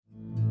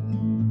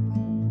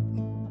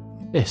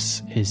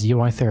This is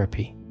UI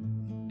Therapy,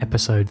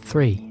 Episode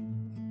 3.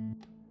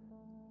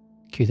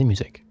 Cue the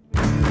music.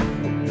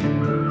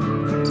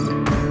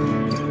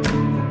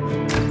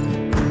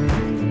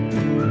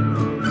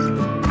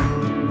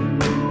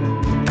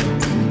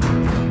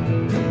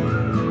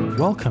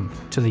 Welcome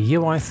to the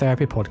UI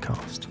Therapy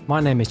Podcast. My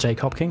name is Jake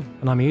Hopking,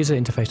 and I'm a user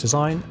interface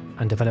design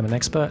and development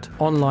expert,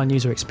 online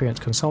user experience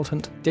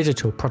consultant,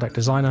 digital product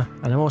designer,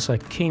 and I'm also a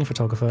keen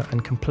photographer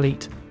and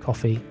complete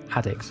coffee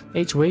addict.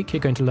 Each week, you're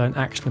going to learn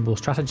actionable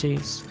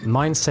strategies,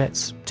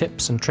 mindsets,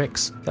 tips, and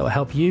tricks that will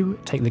help you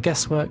take the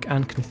guesswork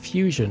and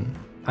confusion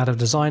out of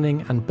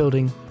designing and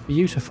building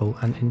beautiful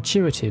and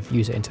intuitive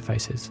user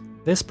interfaces.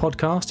 This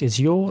podcast is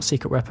your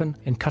secret weapon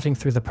in cutting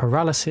through the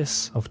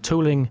paralysis of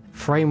tooling,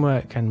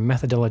 framework, and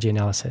methodology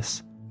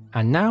analysis.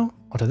 And now,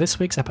 onto this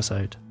week's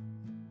episode.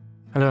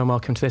 Hello and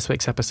welcome to this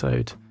week's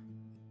episode.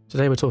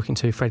 Today we're talking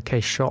to Fred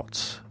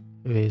Case-Shott,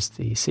 who is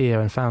the CEO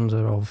and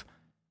founder of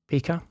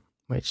Pika,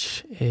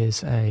 which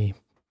is a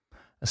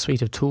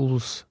suite of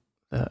tools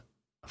that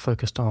are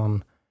focused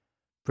on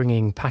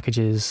bringing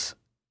packages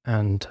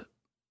and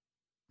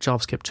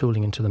JavaScript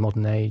tooling into the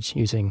modern age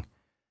using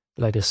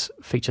the latest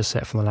feature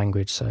set from the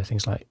language, so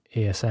things like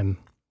ESM,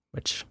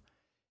 which,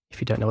 if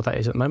you don't know what that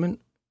is at the moment,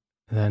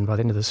 then by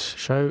the end of this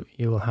show,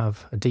 you will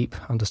have a deep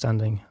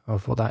understanding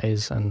of what that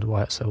is and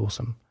why it's so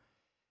awesome.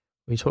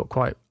 We talk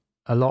quite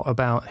a lot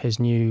about his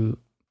new,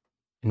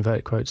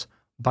 inverted quotes,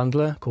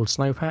 bundler called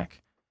Snowpack,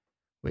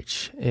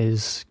 which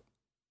is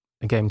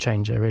a game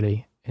changer,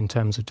 really, in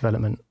terms of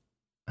development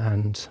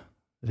and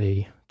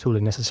the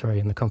tooling necessary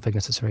and the config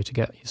necessary to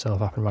get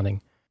yourself up and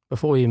running.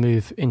 Before we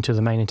move into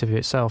the main interview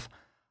itself,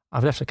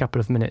 I've left a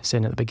couple of minutes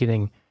in at the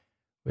beginning,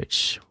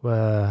 which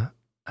were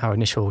our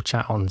initial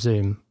chat on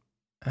Zoom,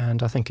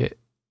 and I think it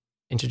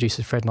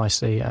introduces Fred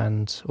nicely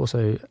and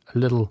also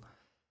a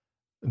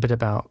bit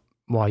about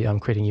why I'm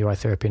creating UI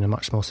therapy in a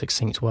much more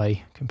succinct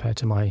way compared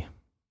to my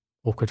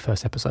awkward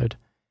first episode.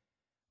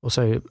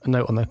 Also, a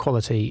note on the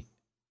quality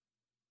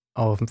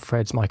of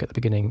Fred's mic at the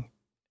beginning.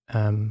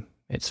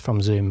 It's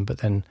from Zoom, but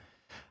then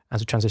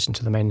as we transition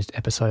to the main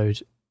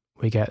episode,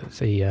 we get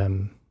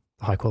the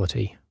high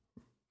quality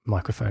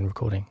microphone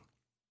recording.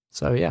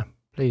 So yeah,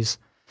 please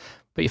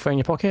put your phone in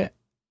your pocket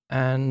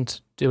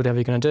and do whatever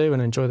you're going to do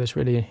and enjoy this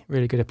really,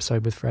 really good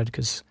episode with Fred,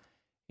 because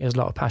he has a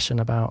lot of passion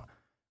about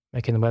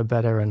making the web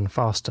better and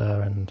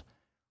faster and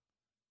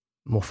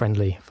more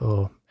friendly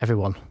for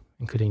everyone,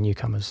 including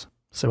newcomers.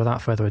 So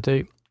without further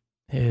ado,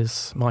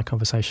 here's my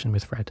conversation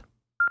with Fred.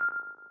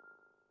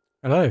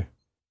 Hello.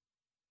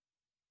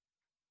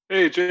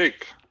 Hey,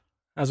 Jake.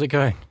 How's it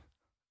going?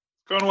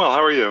 Going well.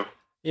 How are you?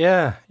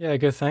 Yeah,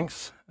 good,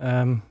 thanks.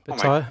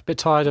 Bit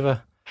tired of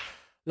a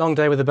long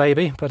day with the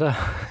baby, but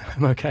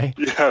I'm okay.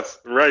 Yes,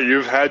 right.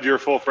 You've had your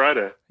full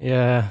Friday.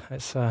 Yeah,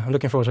 it's. I'm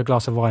looking forward to a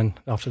glass of wine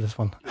after this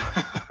one.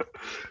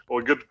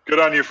 Well, good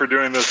on you for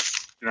doing this.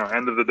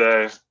 End of the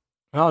day.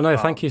 Oh no,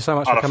 thank you so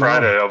much for coming on a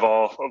Friday on.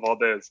 of all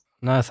days.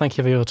 No, thank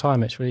you for your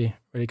time. It's really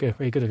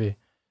good of you.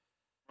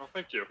 Well,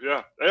 thank you.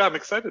 Yeah, I'm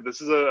excited.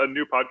 This is a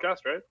new podcast,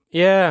 right?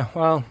 Yeah.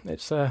 Well,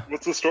 it's.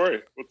 What's the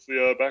story? What's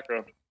the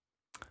background?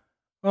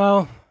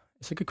 Well,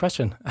 it's a good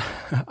question.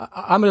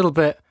 I'm a little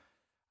bit,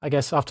 I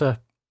guess, after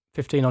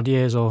 15 odd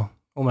years or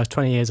almost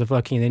 20 years of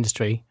working in the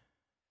industry,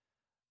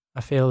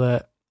 I feel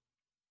that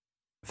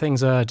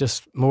things are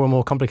just more and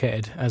more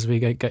complicated as we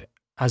get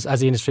as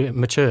the industry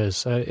matures.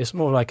 So it's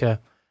more like a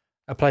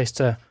place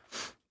to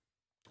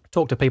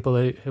talk to people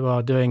who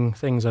are doing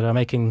things that are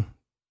making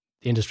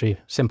the industry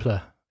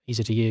simpler,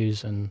 easier to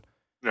use, and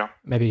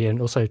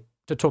and also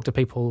to talk to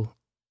people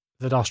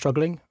that are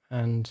struggling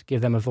and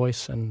give them a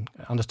voice and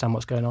understand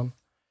what's going on.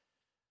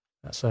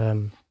 That's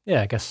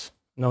I guess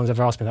no one's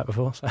ever asked me that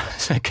before, so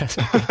I guess.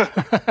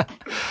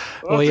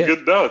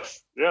 Good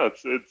notes. Yeah,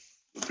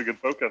 it's a good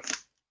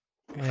focus.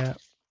 Yeah,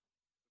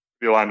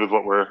 be aligned with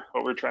what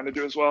we're trying to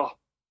do as well.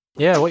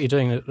 Yeah, what you're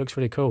doing looks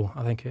really cool.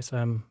 I think it's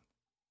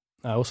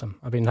awesome.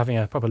 I've been having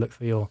a proper look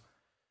for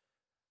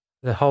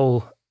the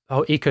whole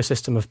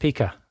ecosystem of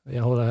Pika.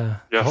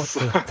 The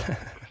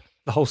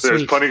whole suite.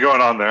 There's plenty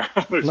going on there.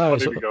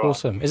 It's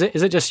awesome. Is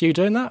it just you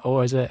doing that,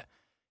 or is it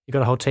you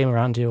got a whole team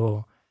around you?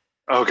 Or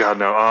oh god,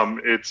 no.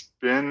 It's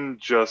been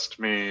just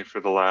me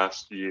for the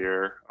last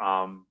year,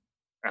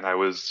 and I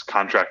was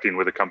contracting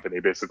with a company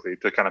basically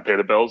to kind of pay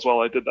the bills while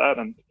I did that,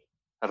 and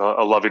had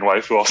a loving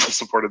wife who also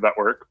supported that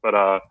work.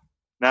 But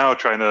now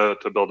trying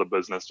to build a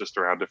business just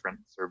around different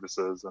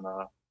services and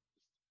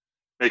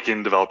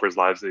making developers'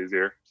 lives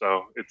easier.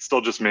 So it's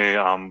still just me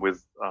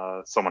with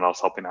someone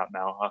else helping out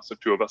now. So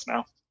two of us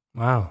now.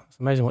 Wow, it's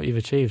amazing what you've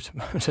achieved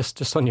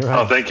just on your own.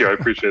 Oh, thank you. I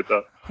appreciate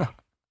that.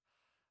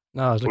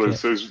 No, I was looking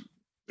there's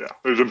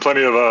been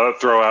plenty of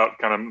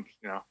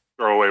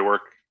throwaway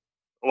work.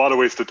 A lot of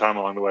wasted time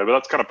along the way, but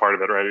that's kind of part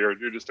of it, right?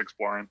 You're just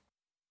exploring.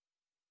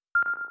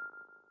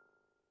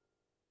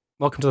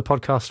 Welcome to the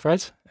podcast,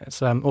 Fred.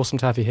 It's awesome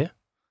to have you here.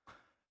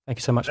 Thank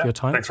you so much for your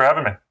time. Thanks for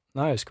having me.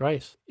 No, it's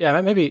great. Yeah,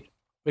 maybe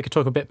we could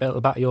talk a bit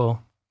about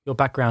your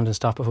background and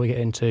stuff before we get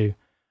into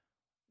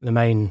the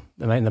main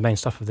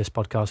stuff of this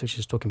podcast, which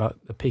is talking about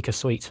the Pika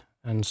suite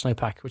and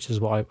Snowpack, which is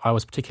what I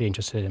was particularly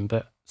interested in.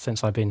 But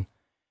since I've been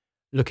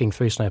looking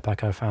through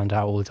Snowpack, I've found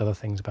out all these other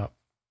things about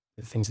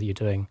the things that you're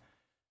doing.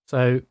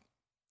 So,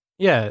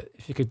 yeah,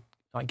 if you could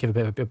like give a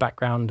bit of a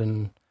background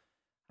and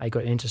how you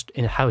got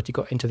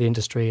into the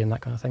industry and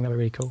that kind of thing, that'd be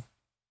really cool.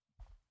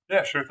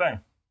 Yeah, sure thing.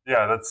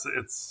 Yeah,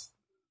 it's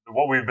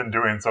what we've been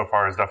doing so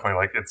far is definitely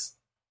like it's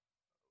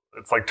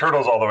like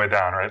turtles all the way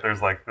down, right?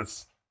 There's like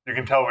this. You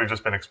can tell we've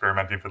just been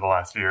experimenting for the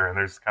last year, and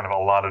there's kind of a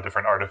lot of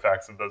different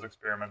artifacts of those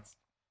experiments.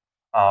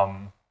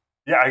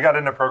 Yeah, I got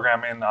into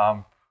programming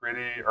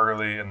pretty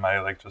early in my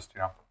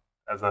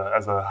as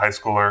a high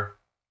schooler.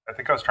 I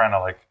think I was trying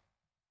to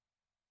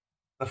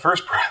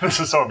this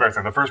is so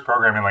embarrassing. The first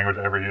programming language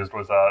I ever used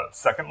was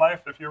Second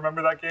Life, if you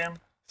remember that game.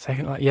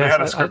 Second Life, yes. They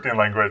had a scripting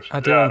language. I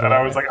do remember and that,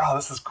 I was like, oh,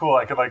 this is cool.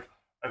 I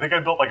think I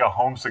built like a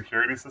home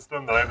security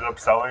system that I ended up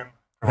selling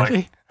for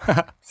Really?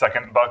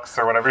 $2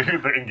 or whatever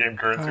the in-game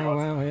currency was.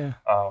 Wow, yeah.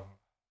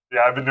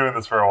 Yeah, I've been doing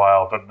this for a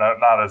while, but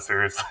not as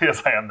seriously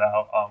as I am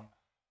now.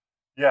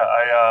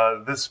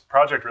 This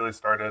project really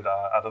started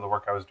out of the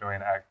work I was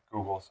doing at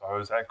Google. So I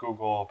was at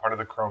Google, part of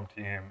the Chrome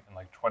team in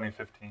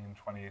 2015,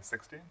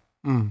 2016.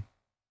 Mm.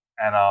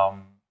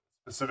 And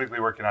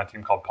specifically working on a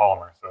team called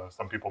Polymer. So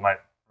some people might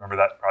remember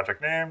that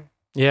project name.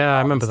 Yeah,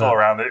 I remember it's that. Still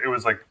around. It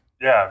was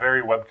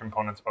very web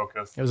components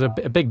focused. It was a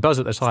big buzz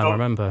at the time, I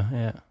remember,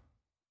 yeah.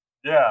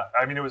 Yeah,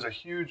 I mean, it was a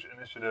huge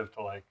initiative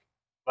to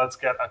let's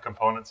get a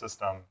component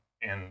system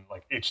in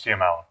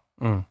HTML,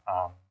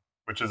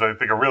 which is I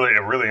think a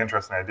really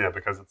interesting idea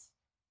because it's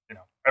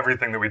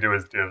everything that we do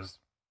is divs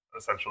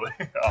essentially.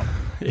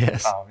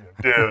 Yes.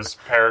 Divs,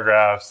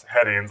 paragraphs,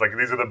 headings,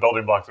 these are the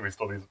building blocks that we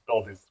still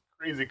build these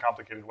crazy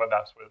complicated web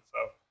apps with. So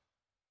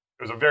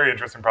it was a very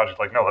interesting project.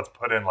 No, let's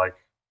put in my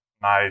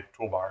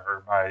toolbar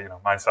or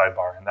my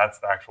sidebar, and that's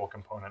the actual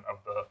component of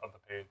the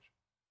page.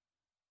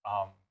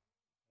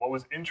 What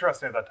was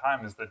interesting at that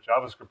time is that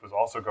JavaScript was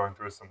also going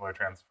through a similar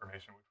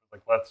transformation, which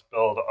was let's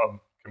build a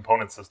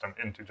component system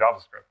into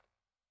JavaScript.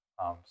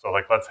 So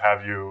let's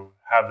have you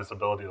have this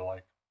ability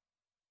to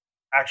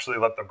actually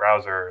let the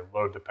browser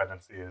load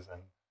dependencies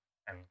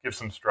and give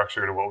some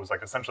structure to what was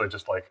essentially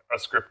just a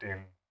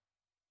scripting,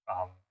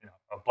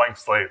 a blank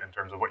slate in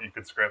terms of what you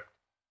could script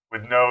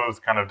with no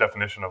kind of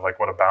definition of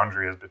what a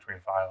boundary is between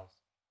files.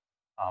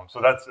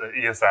 So that's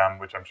ESM,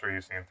 which I'm sure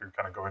you've seen through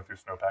kind of going through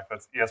Snowpack.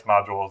 That's ES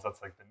modules. That's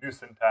the new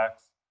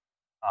syntax.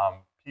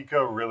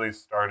 Pika really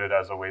started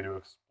as a way to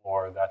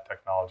explore that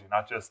technology,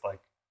 not just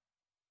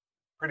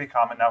pretty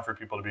common now for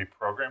people to be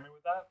programming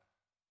with that,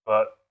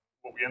 but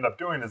what we end up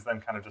doing is then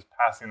kind of just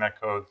passing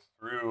that code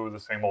through the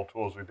same old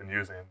tools we've been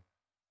using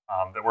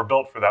that were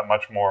built for that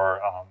much more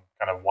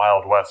kind of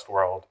Wild West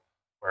world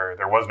where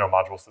there was no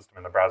module system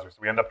in the browser. So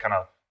we end up kind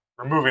of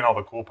removing all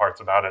the cool parts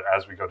about it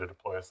as we go to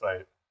deploy a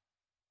site.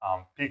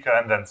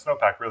 Pika and then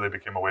Snowpack really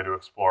became a way to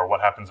explore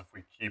what happens if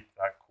we keep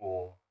that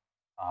cool,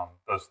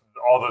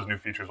 all those new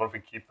features. What if we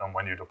keep them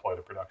when you deploy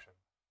to production?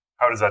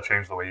 How does that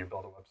change the way you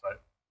build a website?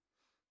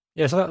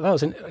 Yeah, so that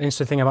was an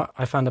interesting thing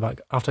I found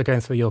about after going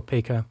through your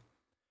Pika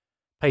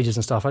pages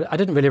and stuff. I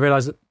didn't really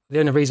realize that the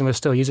only reason we're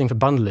still using for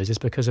bundlers is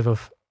because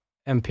of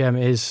NPM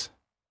is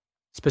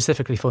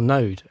specifically for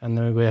Node, and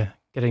then we're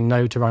getting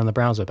Node to run in the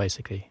browser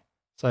basically.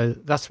 So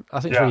I think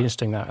it's really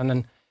interesting that. And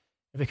then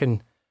if we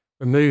can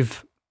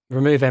remove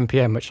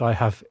NPM, which I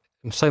have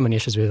so many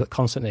issues with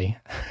constantly,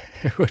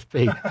 it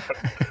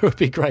would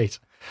be great.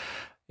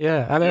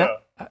 Yeah, I mean,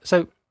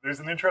 so there's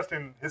an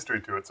interesting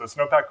history to it. So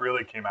Snowpack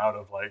really came out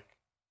of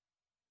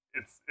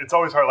it's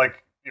always hard.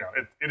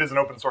 It is an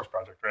open source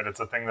project, right?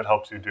 It's a thing that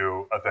helps you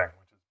do a thing,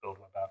 which is build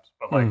web apps.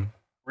 But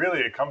really,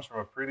 it comes from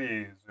a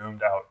pretty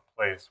zoomed out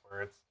place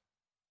where it's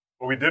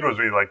what we did was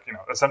we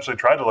essentially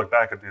tried to look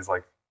back at these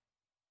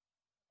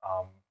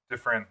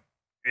different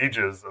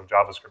ages of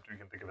JavaScript. You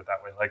can think of it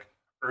that way.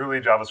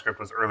 Early JavaScript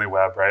was early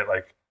web, right?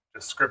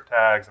 Just script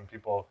tags and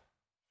people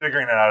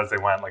figuring it out as they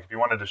went. If you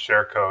wanted to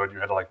share code, you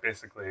had to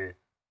basically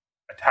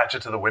attach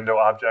it to the window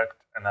object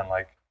and then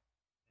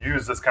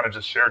use this kind of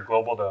just shared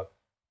global to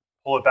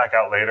pull it back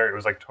out later. It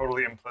was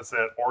totally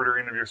implicit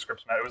ordering of your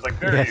scripts. It was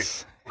very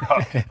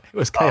rough. It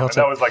was chaotic.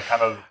 And that was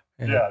kind of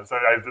So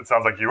it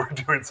sounds like you were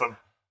doing some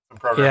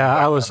programming. Yeah,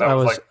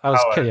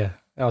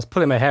 I was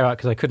pulling my hair out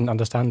because I couldn't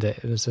understand it.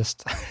 It was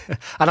just,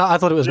 and I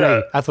thought it was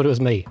me. I thought it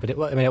was me, but it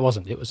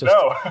wasn't. It was just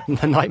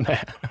a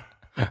nightmare.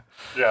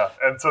 Yeah,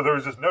 and so there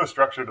was just no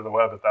structure to the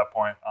web at that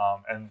point,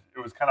 and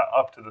it was kind of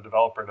up to the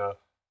developer to,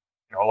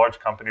 a large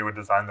company would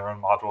design their own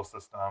module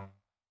system.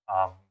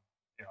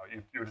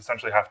 You would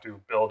essentially have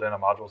to build in a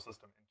module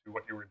system into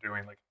what you were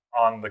doing,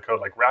 on the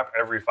code, wrap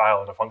every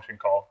file in a function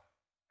call,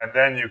 and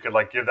then you could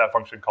give that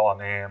function call a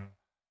name,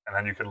 and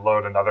then you could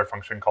load another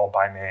function call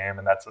by name,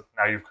 and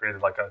now you've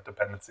created a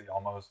dependency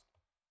almost.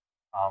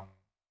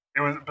 It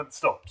was, but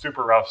still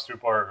super rough,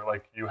 super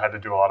you had to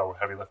do a lot of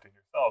heavy lifting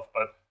yourself.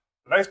 But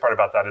the nice part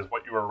about that is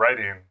what you were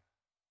writing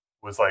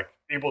was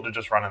able to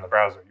just run in the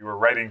browser. You were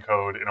writing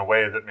code in a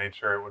way that made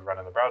sure it would run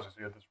in the browser. So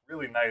you had this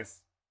really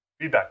nice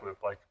feedback loop,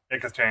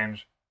 make a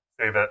change,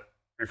 save it,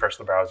 refresh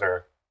the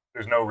browser.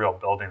 There's no real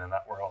building in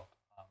that world.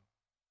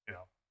 You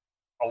know,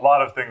 a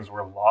lot of things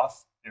were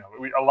lost. You know,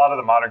 a lot of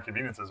the modern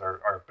conveniences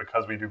are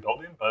because we do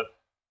building, but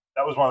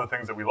that was one of the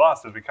things that we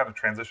lost is we kind of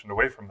transitioned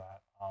away from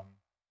that.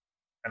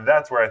 And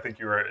that's where I think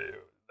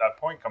that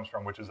point comes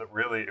from, which is that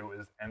really it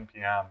was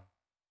NPM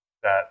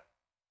that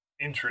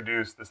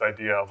introduced this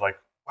idea of like,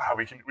 wow,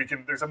 we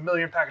can, there's a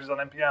million packages on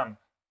NPM.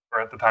 Or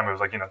at the time it was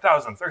like,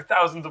 thousands. There are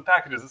thousands of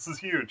packages. This is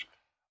huge.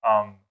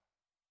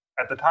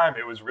 At the time,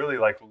 it was really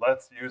like,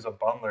 let's use a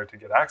bundler to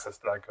get access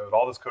to that code.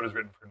 All this code is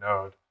written for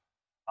Node.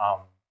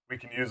 We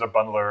can use a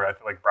bundler. I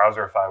feel like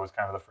Browserify was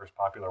kind of the first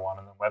popular one,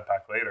 and then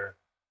Webpack later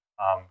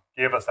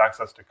gave us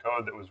access to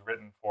code that was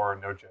written for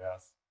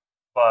Node.js,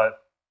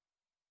 but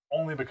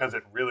only because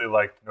it really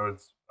liked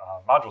Node's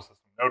module system.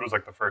 Node was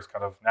like the first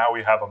kind of, now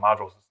we have a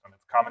module system.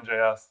 It's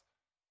CommonJS.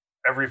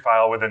 Every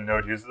file within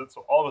Node uses it.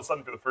 So all of a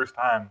sudden, for the first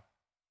time,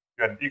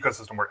 you had an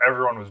ecosystem where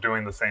everyone was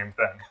doing the same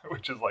thing,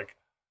 which is like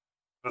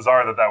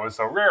bizarre that was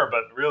so rare,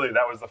 but really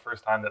that was the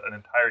first time that an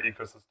entire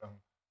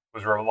ecosystem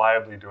was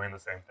reliably doing the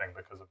same thing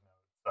because of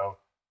Node. So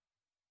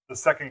the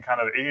second kind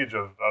of age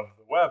of the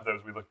web, that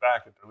as we look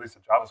back at least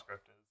at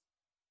JavaScript, is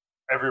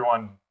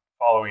everyone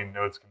following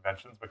Node's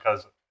conventions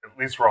because at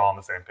least we're all on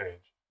the same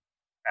page.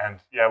 And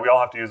yeah, we all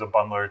have to use a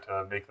bundler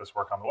to make this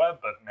work on the web,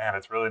 but man,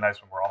 it's really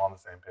nice when we're all on the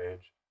same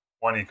page.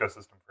 One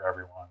ecosystem for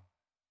everyone.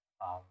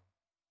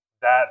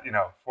 That,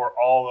 for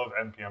all of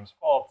NPM's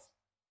faults,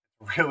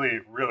 it's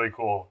really, really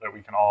cool that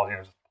we can all,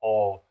 just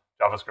pull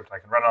JavaScript. I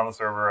can run it on the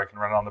server. I can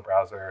run it on the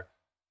browser.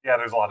 Yeah,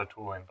 there's a lot of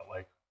tooling, but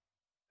like,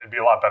 it'd be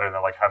a lot better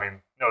than like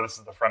having, no, this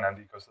is the front end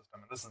ecosystem,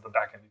 and this is the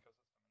back end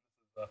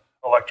ecosystem, this is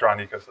the Electron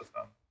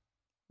ecosystem.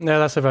 No,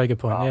 that's a very good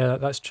point. Yeah,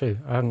 that's true.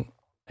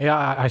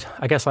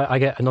 I guess I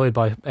get annoyed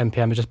by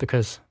NPM just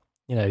because,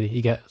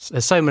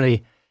 there's so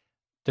many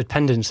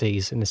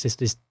dependencies in this.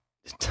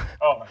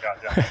 Oh my God,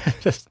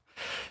 yeah.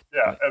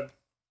 Yeah,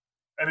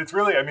 and it's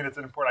really, it's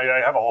an important, I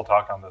have a whole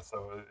talk on this,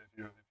 so if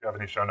you have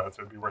any show notes,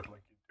 it would be worth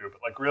linking to. But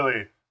like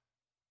really,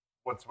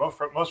 what's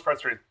most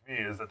frustrating to me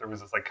is that there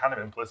was this like kind of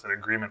implicit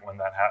agreement when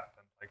that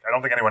happened. Like, I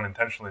don't think anyone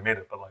intentionally made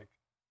it, but like,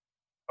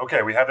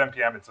 okay, we have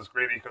NPM, it's this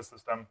great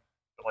ecosystem,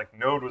 but like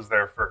Node was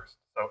there first.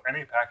 So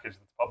any package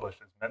that's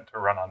published is meant to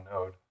run on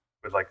Node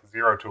with like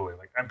zero tooling,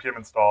 like NPM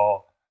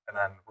install and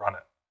then run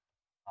it.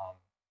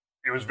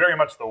 It was very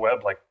much the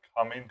web like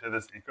coming to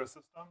this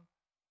ecosystem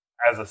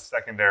as a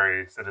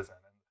secondary citizen.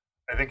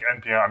 And I think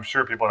NPM, I'm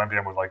sure people at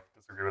NPM would like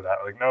disagree with that.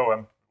 Like,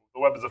 no, the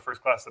web is a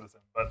first-class citizen.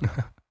 But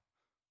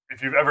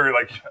if you've ever,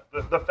 like,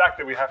 the fact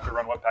that we have to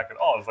run Webpack at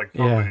all is like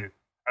totally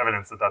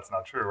evidence that that's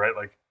not true, right?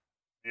 Like,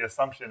 the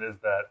assumption is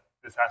that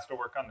this has to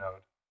work on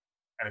Node.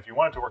 And if you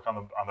want it to work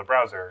on the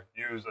browser,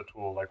 use a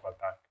tool like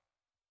Webpack.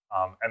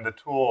 And the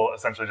tool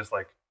essentially just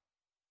like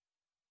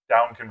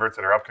down converts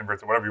it or up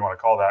converts it, whatever you want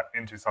to call that,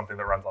 into something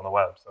that runs on the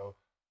web. So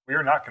we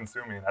are not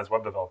consuming, as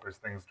web developers,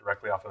 things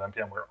directly off of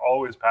NPM. We're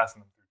always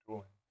passing them through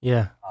tooling.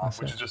 Yeah.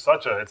 Which is just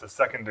it's a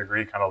second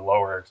degree kind of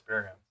lower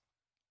experience.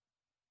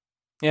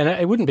 Yeah, no,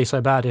 it wouldn't be so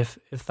bad if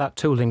that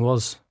tooling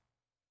was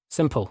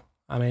simple.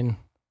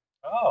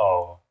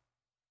 Oh,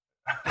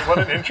 what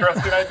an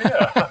interesting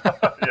idea.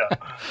 Yeah.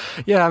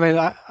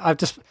 Yeah, I've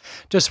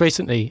just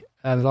recently,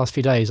 the last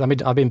few days,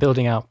 I've been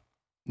building out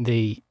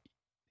the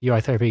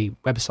UI therapy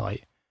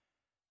website,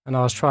 and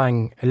I was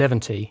trying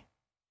Eleventy,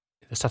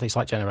 the static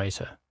site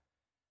generator.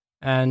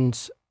 And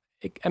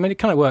it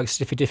kind of works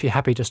if you're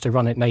happy just to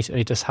run it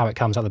natively, just how it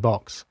comes out of the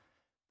box.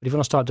 But if you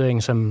want to start doing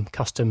some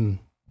custom,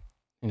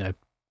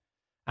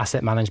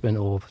 asset management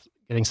or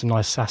getting some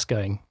nice SaaS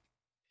going,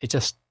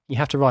 you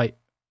have to write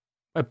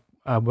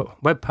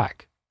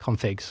Webpack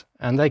configs,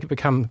 and they can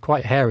become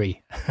quite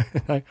hairy.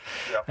 And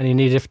you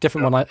need a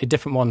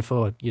different one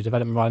for your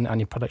development environment and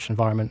your production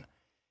environment.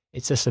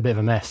 It's just a bit of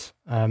a mess.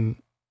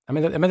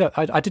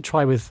 I did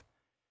try with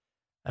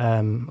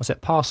was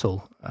it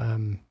Parcel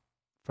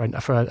for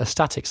a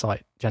static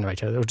site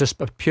generator. It was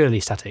just purely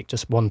static,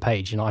 just one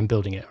page. I'm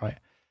building it, right?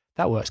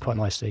 That works quite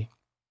nicely.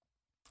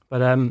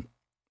 But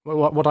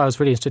what I was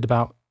really interested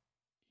about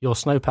your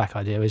Snowpack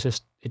idea is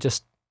it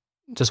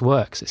just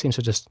works. It seems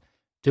to just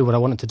do what I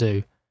want it to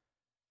do,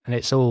 and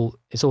it's all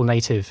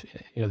native.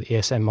 The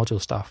ESM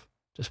module stuff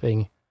just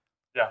being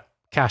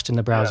cached in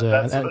the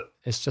browser,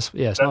 it's just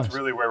it's that's nice.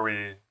 Really where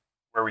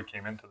we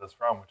came into this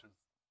from, which is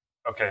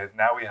okay.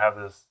 Now we have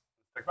this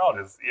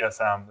technology, this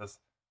ESM, this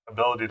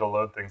ability to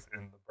load things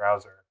in the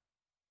browser,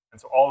 and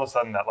so all of a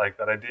sudden that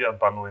idea of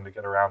bundling to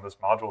get around this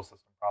module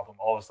system problem,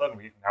 all of a sudden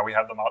we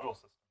have the module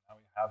system. Now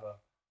we have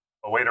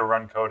a way to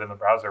run code in the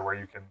browser where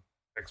you can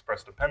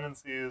express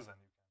dependencies, and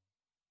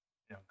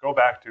you can go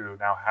back to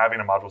now having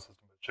a module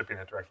system but shipping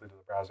it directly to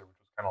the browser, which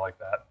was kind of like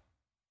that.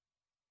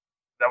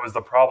 That was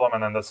the problem,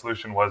 and then the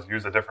solution was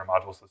use a different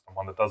module system,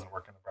 one that doesn't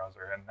work in the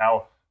browser. And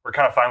now we're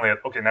kind of finally at,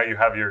 okay, now you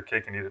have your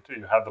cake and eat it too.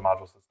 You have the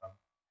module system,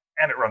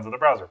 and it runs in the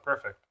browser.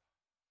 Perfect.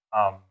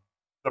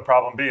 The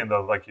problem being,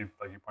 though, like you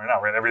pointed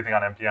out, right? Everything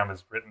on NPM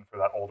is written for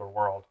that older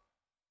world.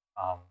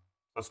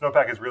 So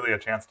Snowpack is really a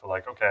chance to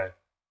okay,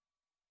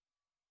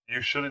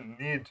 you shouldn't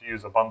need to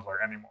use a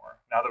bundler anymore.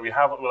 Now that we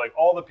have like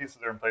all the pieces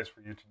are in place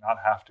for you to not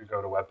have to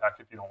go to Webpack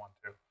if you don't want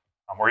to,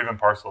 or even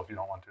Parcel if you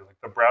don't want to. Like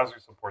the browser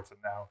supports it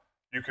now.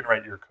 You can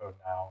write your code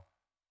now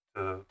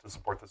to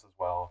support this as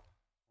well.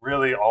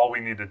 Really, all we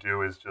need to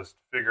do is just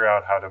figure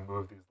out how to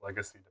move these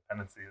legacy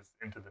dependencies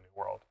into the new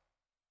world.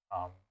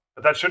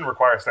 But that shouldn't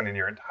require sending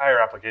your entire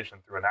application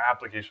through an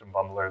application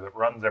bundler that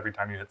runs every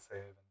time you hit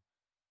save.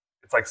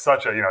 It's like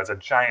such a, it's a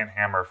giant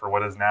hammer for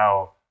what is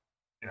now,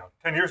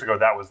 10 years ago,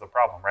 that was the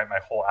problem, right? My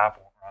whole app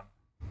won't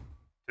run.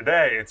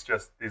 Today, it's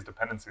just these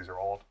dependencies are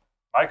old.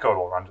 My code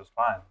will run just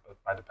fine, but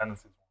my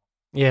dependencies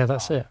won't. Yeah,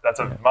 that's it. That's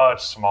a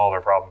much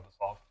smaller problem to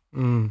solve.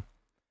 Mm.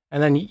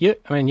 And then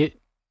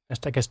let's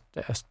take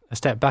a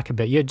step back a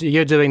bit.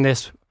 You're doing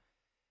this.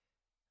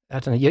 I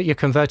don't know. You're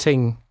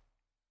converting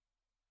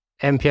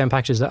npm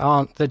packages that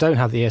don't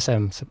have the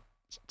ESM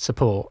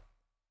support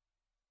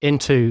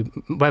into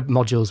web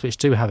modules which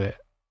do have it.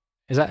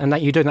 Is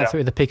that you're doing that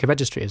through the Pika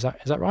registry? Is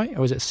that right,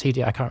 or is it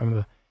CD? I can't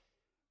remember.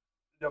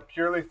 Yeah,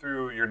 purely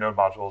through your node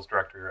modules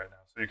directory right now.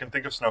 So you can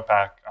think of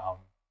Snowpack.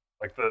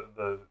 Like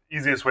the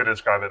easiest way to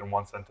describe it in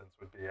one sentence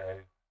would be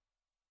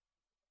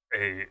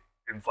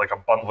it's like a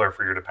bundler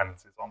for your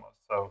dependencies almost.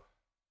 So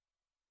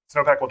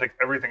Snowpack will take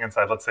everything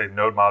inside, let's say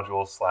node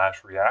modules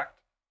 / React,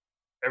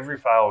 every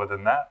file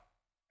within that,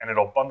 and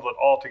it'll bundle it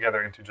all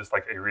together into just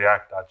like a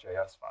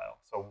react.js file.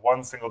 So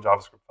one single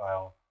JavaScript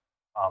file.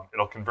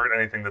 It'll convert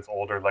anything that's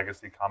older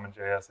legacy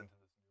CommonJS into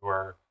this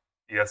newer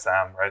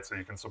ESM, right? So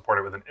you can support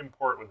it with an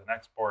import, with an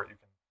export. You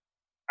can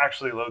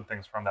actually load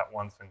things from that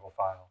one single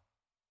file.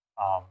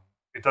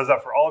 It does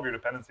that for all of your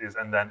dependencies,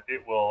 and then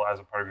it will, as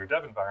a part of your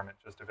dev environment,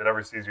 just if it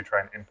ever sees you try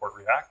and import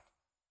React,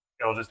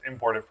 it'll just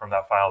import it from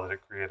that file that it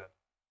created.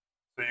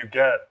 So you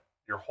get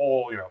your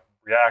whole,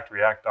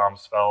 React DOM,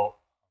 Svelte,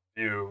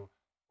 Vue,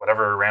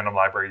 whatever random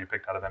library you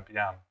picked out of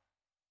NPM.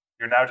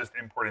 You're now just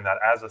importing that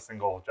as a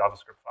single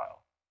JavaScript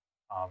file.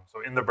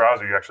 So in the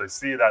browser, you actually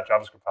see that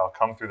JavaScript file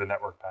come through the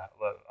network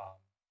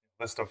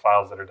list of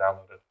files that are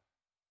downloaded.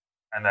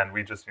 And then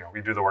we just,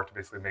 we do the work to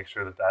basically make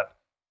sure that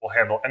will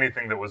handle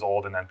anything that was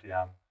old in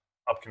NPM,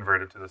 up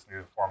converted to this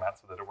new format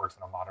so that it works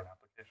in a modern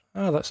application.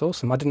 Oh, that's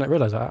awesome. I didn't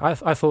realize that.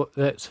 I thought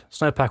that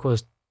Snowpack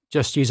was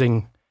just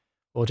using,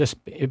 or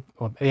just being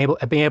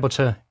able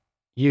to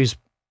use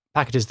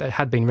packages that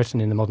had been written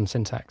in the modern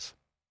syntax.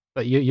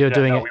 But you're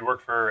doing it. We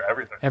work for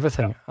everything.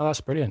 Everything. Yeah. Oh,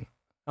 that's brilliant.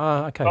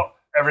 Oh, okay. Well,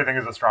 everything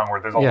is a strong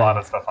word. There's a lot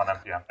of stuff on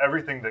NPM.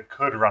 Everything that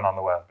could run on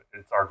the web,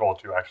 it's our goal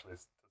to actually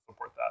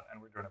support that,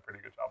 and we're doing a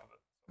pretty good job of it.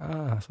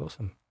 Ah, that's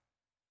awesome.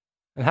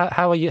 And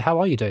how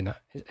are you doing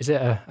that? Is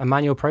it a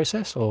manual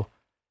process, or?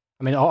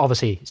 I mean,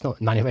 obviously it's not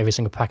manual for every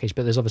single package,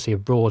 but there's obviously a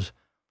broad.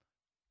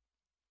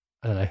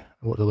 I don't know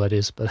what the word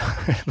is, but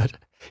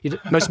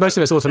most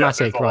of it's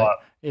automatic, right? Lot.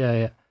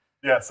 Yeah.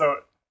 Yeah. So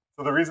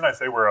the reason I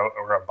say we're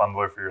a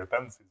bundler for your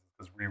dependencies is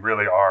because we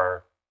really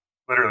are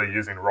literally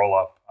using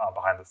Rollup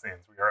behind the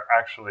scenes. We are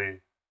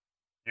actually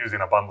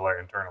using a bundler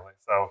internally.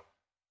 So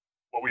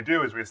what we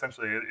do is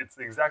it's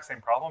the exact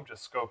same problem,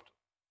 just scoped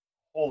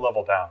a whole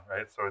level down,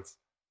 right? So it's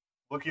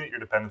looking at your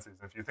dependencies.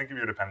 And if you think of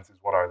your dependencies,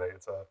 what are they?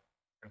 It's a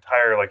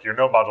entire, like your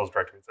node modules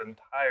directory. It's an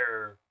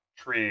entire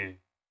tree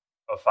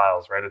of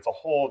files, right? It's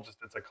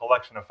a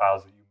collection of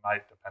files that you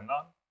might depend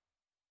on.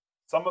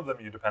 Some of them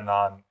you depend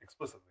on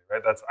explicitly,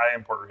 right? That's I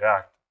import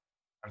React.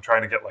 I'm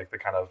trying to get like the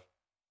kind of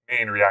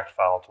main React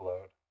file to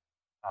load.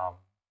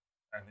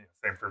 And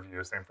same for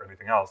Vue, same for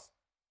anything else.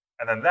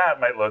 And then that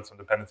might load some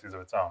dependencies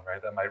of its own,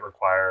 right? That might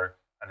require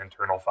an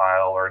internal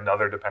file or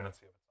another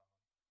dependency of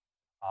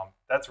its own.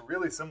 That's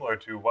really similar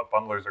to what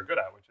bundlers are good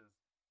at, which is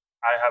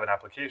I have an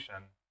application.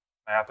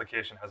 My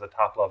application has a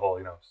top level,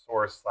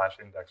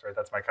 source/index, right?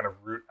 That's my kind of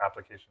root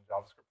application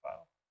JavaScript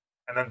file.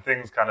 And then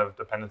things kind of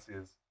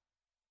dependencies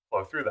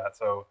flow through that.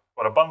 So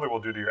what a bundler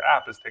will do to your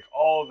app is take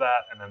all of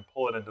that and then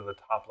pull it into the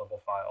top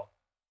level file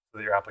so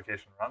that your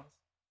application runs.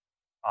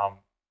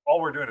 All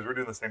we're doing is we're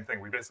doing the same thing.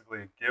 We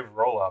basically give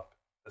Rollup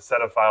the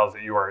set of files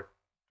that you are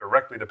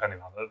directly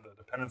depending on, the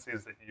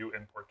dependencies that you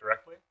import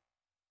directly.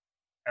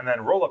 And then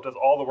Rollup does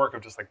all the work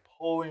of just like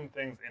pulling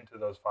things into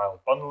those files,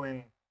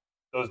 bundling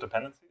those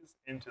dependencies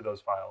into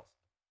those files.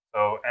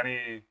 So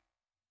anything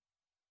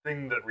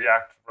that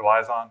React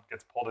relies on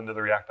gets pulled into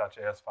the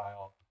react.js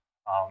file.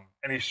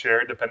 Any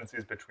shared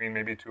dependencies between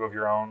maybe two of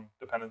your own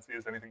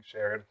dependencies, anything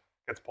shared,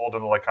 gets pulled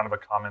into like kind of a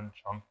common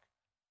chunk.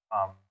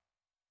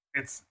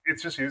 It's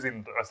just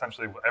using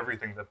essentially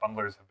everything that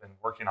bundlers have been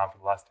working on for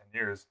the last 10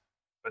 years,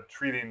 but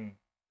treating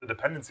the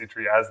dependency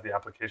tree as the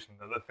application,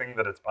 the thing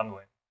that it's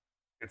bundling.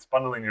 It's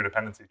bundling your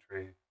dependency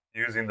tree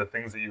using the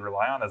things that you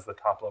rely on as the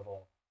top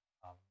level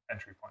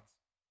entry points.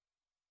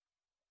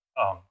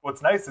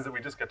 What's nice is that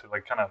we just get to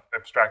like kind of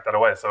abstract that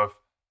away. So if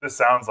this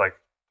sounds like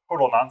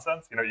total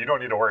nonsense, you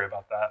don't need to worry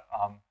about that.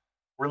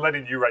 We're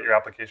letting you write your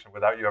application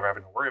without you ever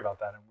having to worry about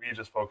that, and we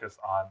just focus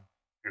on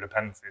your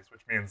dependencies,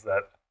 which means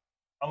that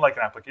unlike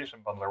an application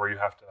bundler where you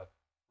have to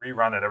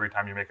rerun it every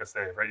time you make a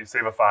save, right? You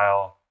save a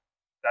file,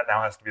 that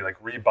now has to be like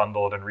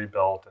rebundled and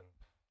rebuilt, and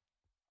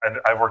and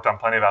I've worked on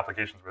plenty of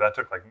applications where that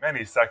took like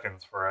many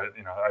seconds for it.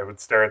 I would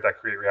stare at that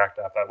create React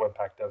app, that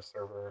Webpack dev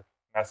server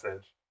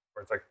message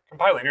where it's like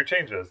compiling your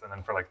changes, and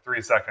then for like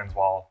 3 seconds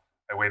while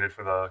I waited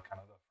for the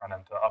kind of the front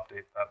end to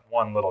update that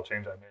one little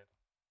change I made.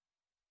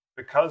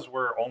 Because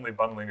we're only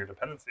bundling your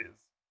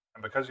dependencies,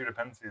 and because your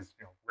dependencies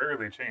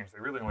rarely change, they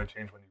really only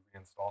change when you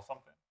reinstall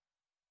something.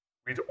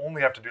 We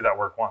only have to do that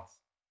work once.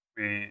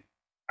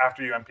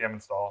 After you npm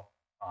install,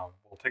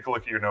 we'll take a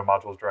look at your node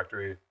modules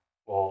directory.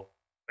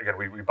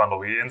 We bundle,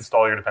 we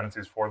install your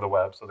dependencies for the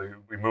web, so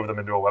we move them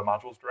into a web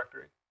modules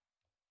directory.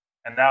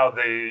 And now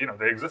they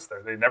exist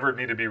there. They never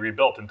need to be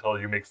rebuilt until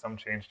you make some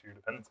change to your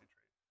dependency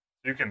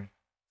tree. So you can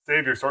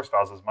save your source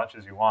files as much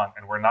as you want,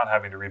 and we're not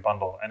having to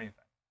rebundle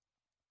anything.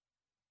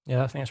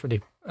 Yeah, I think it's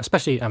really,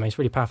 it's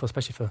really powerful,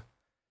 especially for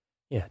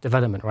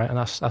development, right? And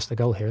that's the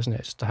goal here, isn't it?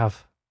 It's to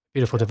have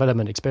beautiful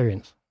development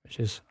experience, which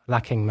is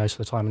lacking most of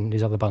the time in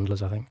these other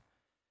bundlers, I think.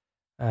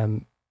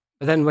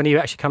 But then when you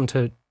actually come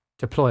to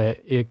deploy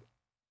it,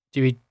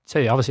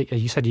 obviously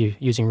you said you're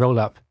using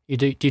Rollup.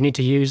 Do you need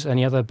to use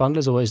any other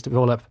bundlers, or is the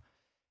Rollup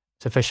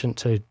sufficient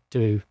to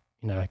do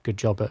a good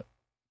job at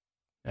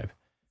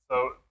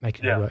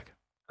making it work?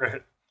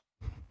 Great.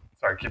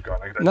 Sorry, keep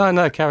going.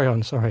 No, carry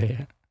on.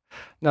 Sorry.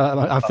 No,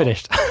 I'm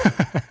finished.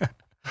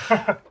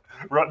 No,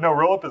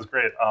 Rollup is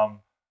great.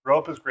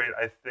 Rollup is great.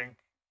 I think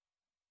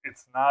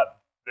it's not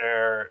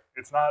there.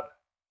 It's not.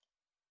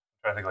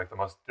 I'm trying to think like the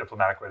most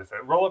diplomatic way to say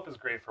it. Rollup is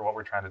great for what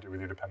we're trying to do with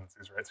your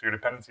dependencies, right? So your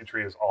dependency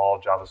tree is all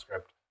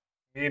JavaScript,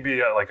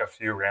 maybe like a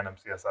few random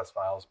CSS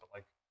files, but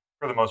like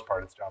for the most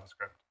part, it's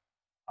JavaScript.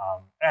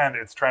 And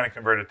it's trying to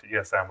convert it to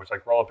ESM, which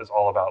like Rollup is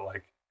all about.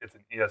 Like it's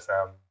an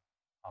ESM,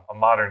 a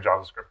modern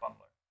JavaScript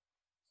bundler.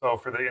 So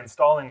for the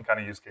installing kind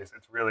of use case,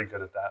 it's really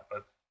good at that.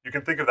 But you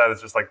can think of that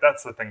as just like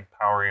that's the thing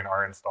powering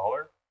our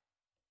installer.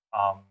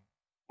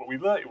 What we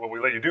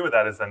let you do with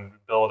that is then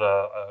build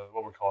a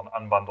what we call an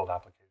unbundled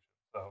application.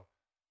 So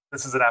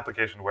this is an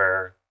application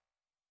where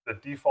the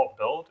default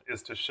build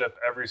is to ship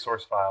every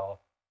source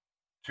file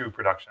to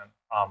production.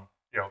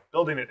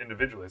 Building it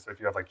individually. So if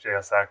you have like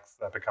JSX,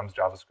 that becomes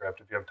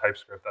JavaScript. If you have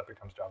TypeScript, that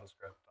becomes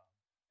JavaScript.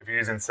 If you're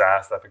using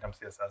Sass, that becomes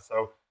CSS.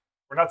 So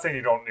we're not saying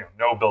you don't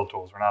no build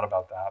tools. We're not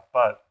about that.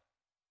 But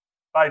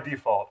by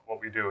default, what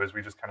we do is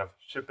we just kind of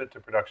ship it to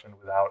production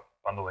without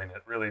bundling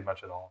it really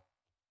much at all.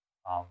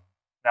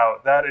 Now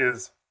that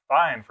is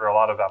fine for a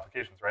lot of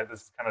applications, right?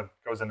 This kind of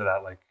goes into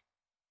that like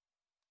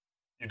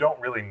you don't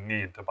really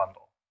need to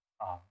bundle.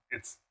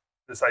 It's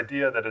this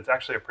idea that it's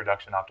actually a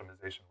production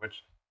optimization,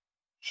 which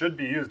should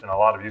be used in a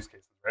lot of use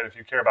cases, right? If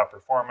you care about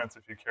performance,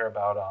 if you care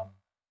about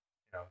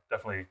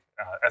definitely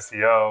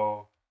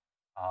SEO,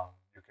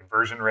 your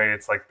conversion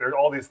rates, like there are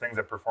all these things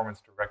that performance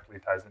directly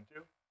ties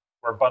into,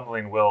 where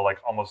bundling will like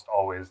almost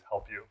always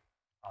help you.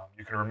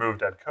 You can remove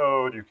dead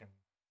code, you can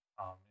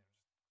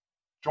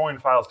join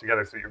files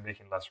together so you're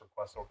making less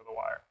requests over the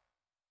wire.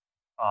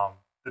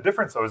 The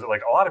difference though is that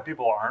like a lot of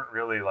people aren't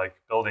really like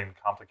building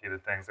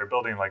complicated things. They're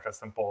building like a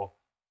simple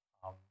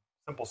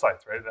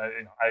sites, right?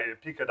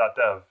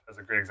 Pika.dev is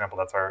a great example.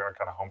 That's our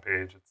kind of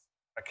homepage. It's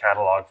a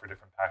catalog for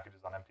different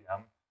packages on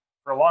NPM.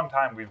 For a long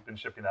time, we've been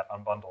shipping that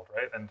unbundled,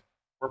 right? And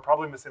we're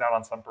probably missing out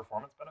on some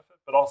performance benefit,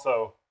 but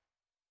also,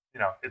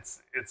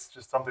 it's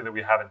just something that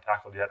we haven't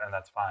tackled yet, and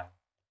that's fine.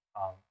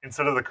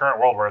 Instead of the current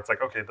world where it's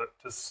like, okay,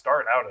 to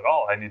start out at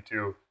all, I need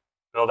to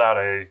build out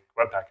a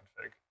Webpack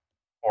config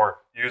or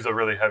use a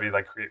really heavy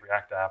like Create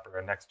React app or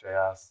a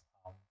Next.js.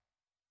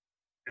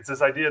 It's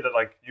this idea that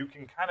like you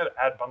can kind of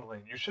add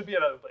bundling. You should be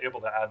able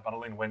to add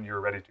bundling when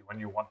you're ready to, when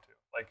you want to.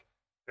 Like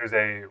there's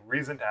a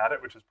reason to add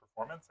it, which is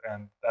performance,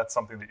 and that's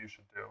something that you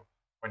should do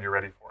when you're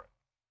ready for it.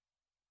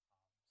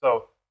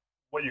 So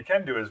what you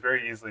can do is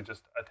very easily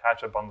just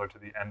attach a bundler to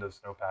the end of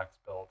Snowpack's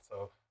build.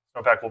 So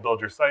Snowpack will build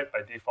your site.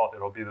 By default,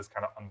 it'll be this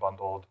kind of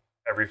unbundled.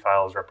 Every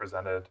file is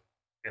represented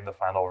in the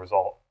final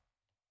result.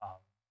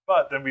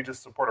 But then we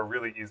just support a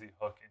really easy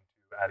hook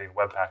into adding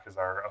Webpack as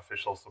our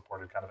official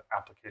supported kind of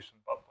application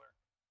bundler.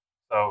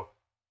 So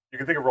you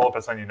can think of Rollup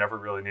as something you never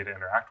really need to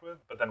interact with,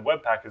 but then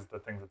Webpack is the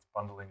thing that's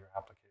bundling your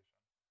application.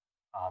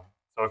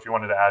 So if you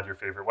wanted to add your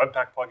favorite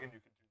Webpack plugin,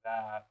 you could do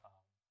that.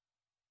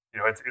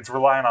 It's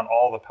relying on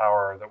all the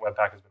power that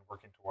Webpack has been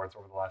working towards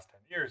over the last 10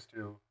 years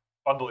to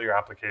bundle your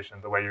application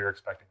the way you're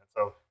expecting it.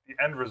 So the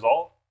end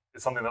result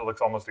is something that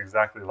looks almost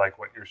exactly like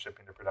what you're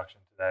shipping to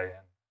production today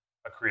in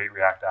a Create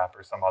React app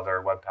or some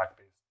other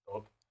Webpack-based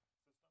build system.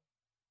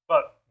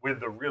 But with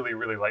the really,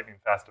 really lightning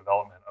fast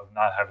development of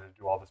not having to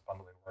do all this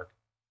bundling work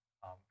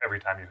every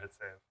time you hit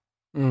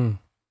save.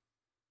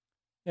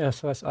 Yeah,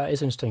 so that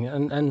is interesting.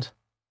 And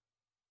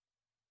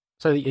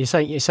so you're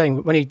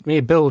saying when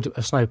you build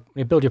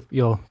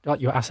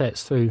your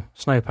assets through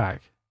Snowpack,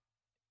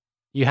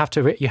 you have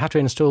to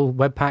install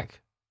Webpack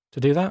to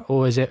do that,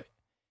 or is it?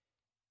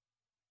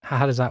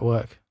 How does that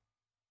work?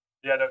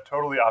 Yeah, no,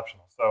 totally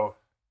optional. So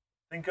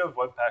think of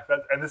Webpack,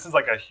 and this is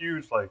like a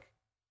huge, like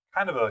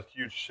kind of a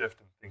huge shift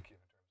in thinking.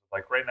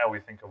 Like right now, we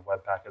think of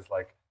Webpack as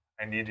like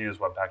I need to use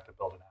Webpack to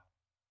build an app.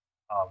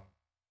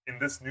 in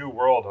this new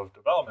world of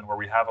development where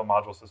we have a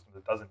module system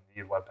that doesn't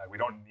need Webpack, we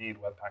don't need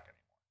Webpack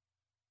anymore.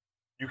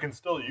 You can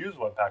still use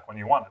Webpack when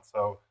you want it.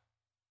 So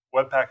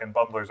Webpack and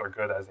bundlers are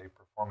good as a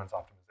performance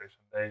optimization.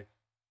 They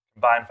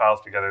combine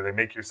files together. They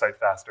make your site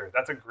faster.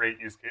 That's a great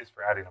use case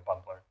for adding a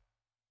bundler.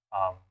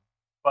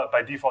 But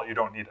by default, you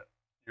don't need it.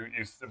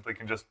 You simply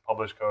can just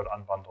publish code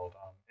unbundled,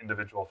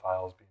 individual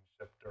files being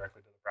shipped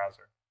directly to the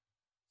browser.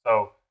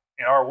 So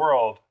in our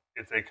world,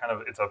 it's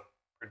a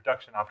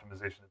production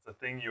optimization. It's a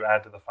thing you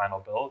add to the final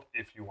build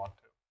if you want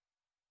to.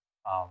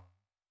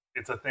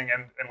 It's a thing,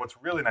 and what's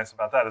really nice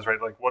about that is,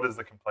 right, like, what is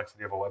the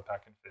complexity of a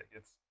Webpack config?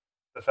 It's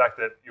the fact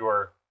that you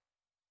are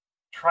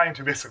trying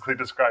to basically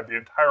describe the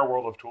entire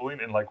world of tooling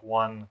in like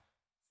one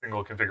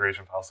single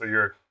configuration file. So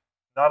you're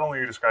not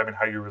only describing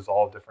how you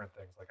resolve different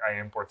things, like I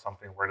import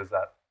something, where does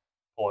that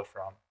pull it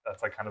from?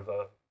 That's like kind of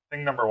the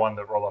thing number one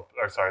that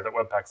that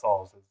Webpack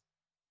solves is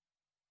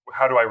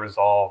how do I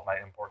resolve my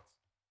imports?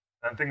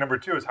 And thing number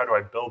two is how do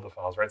I build the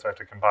files, right? So I have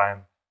to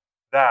combine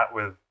that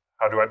with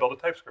how do I build a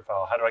TypeScript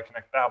file? How do I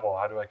connect Babel?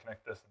 How do I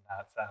connect this and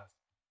that, Sass?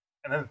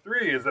 And then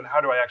three is then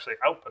how do I actually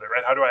output it,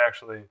 right? How do I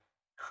actually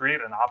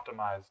create an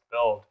optimized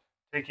build,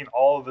 taking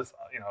all of this,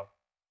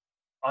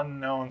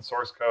 unknown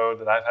source code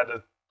that I've had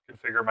to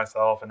configure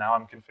myself, and now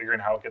I'm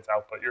configuring how it gets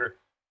output.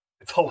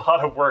 It's a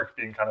lot of work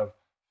being kind of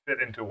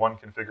fit into one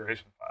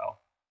configuration file.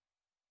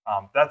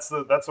 That's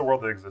the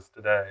world that exists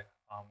today.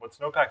 What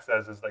Snowpack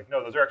says is like,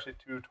 no, those are actually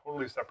two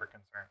totally separate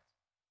concerns.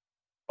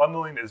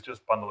 Bundling is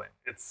just bundling.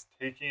 It's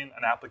taking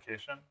an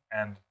application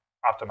and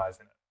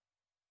optimizing it.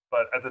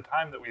 But at the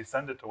time that we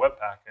send it to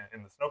Webpack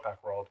in the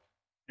Snowpack world,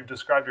 you've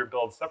described your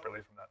build separately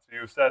from that. So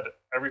you've said,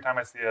 every time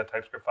I see a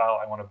TypeScript file,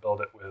 I want to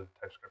build it with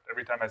TypeScript.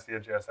 Every time I see a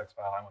JSX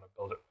file, I want to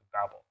build it with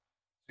Babel.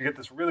 So you get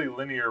this really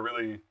linear,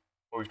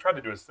 what we've tried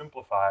to do is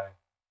simplify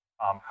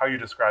how you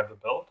describe the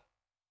build.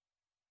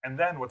 And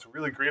then what's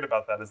really great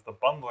about that is the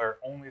bundler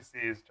only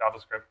sees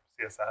JavaScript,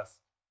 CSS,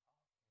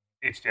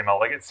 HTML.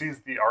 Like, it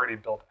sees the already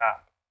built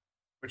app,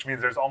 which means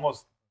there's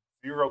almost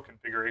zero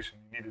configuration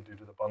you need to do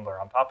to the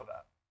bundler on top of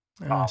that.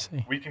 I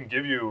see. We can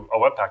give you a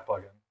Webpack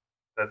plugin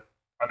that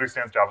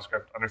understands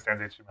JavaScript,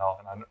 understands HTML,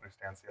 and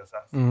understands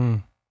CSS.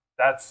 Mm.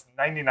 That's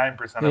 99%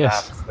 of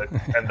apps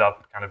that end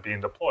up kind of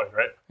being deployed,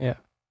 right? Yeah.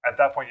 At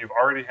that point, you've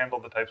already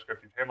handled the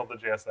TypeScript, you've handled the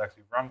JSX,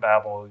 you've run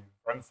Babel, you've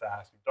run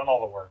Sass, you've done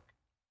all the work.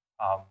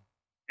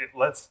 It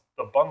lets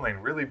the bundling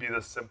really be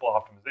this simple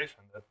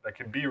optimization that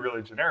can be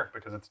really generic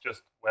because it's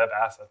just web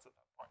assets at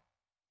that point.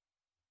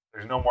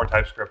 There's no more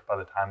TypeScript by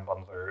the time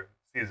bundler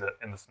sees it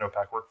in the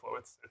Snowpack workflow.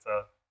 It's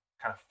a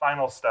kind of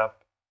final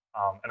step.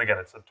 And again,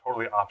 it's a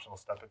totally optional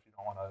step if you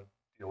don't want to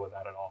deal with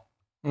that at all.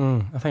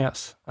 I think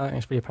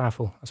it's really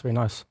powerful. That's a really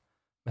nice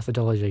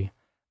methodology.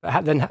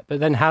 But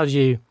then how do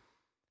you?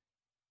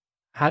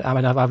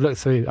 I've looked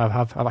through.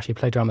 I've actually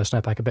played around with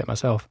Snowpack a bit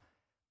myself.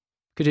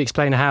 Could you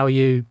explain how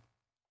you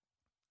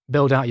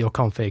build out your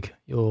config,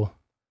 your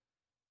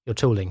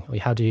tooling? Or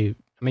how do you?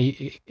 I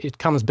mean, it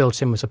comes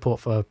built in with support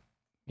for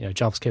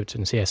JavaScript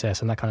and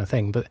CSS and that kind of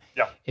thing. But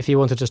if you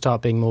wanted to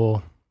start being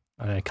more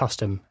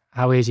custom,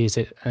 how easy is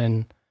it,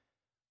 and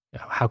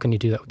how can you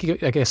do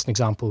that? I guess an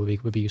example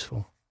would be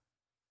useful.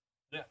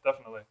 Yeah,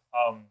 definitely.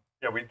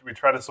 We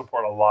try to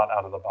support a lot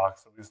out of the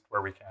box, at least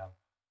where we can.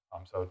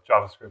 So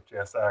JavaScript,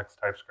 JSX,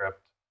 TypeScript,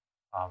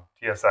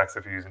 TSX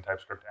if you're using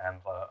TypeScript and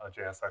a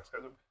JSX.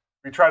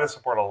 We try to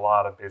support a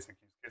lot of basic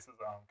use cases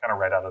kind of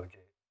right out of the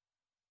gate.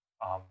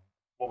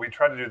 What we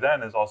try to do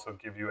then is also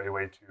give you a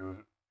way to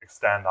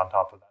extend on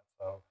top of that.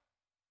 So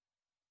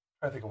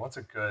I think what's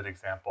a good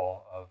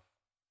example of,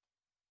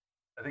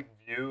 I think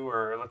Vue,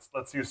 or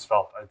let's use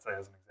Svelte, I'd say,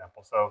 as an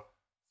example. So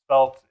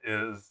Svelte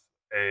is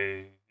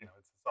it's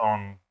its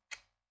own,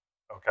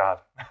 oh God,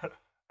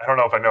 I don't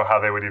know if I know how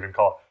they would even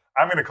call it.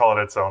 I'm going to call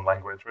it its own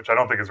language, which I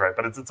don't think is right,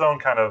 but it's its own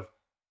kind of,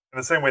 in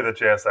the same way that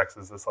JSX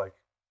is this like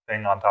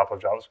thing on top of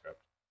JavaScript.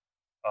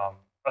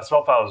 A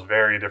Svelte file is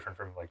very different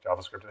from like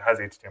JavaScript. It has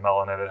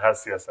HTML in it. It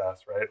has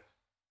CSS, right?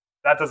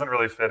 That doesn't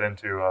really fit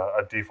into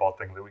a default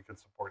thing that we could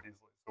support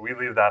easily. So we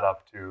leave that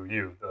up to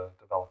you, the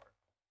developer.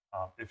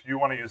 If you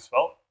want to use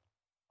Svelte,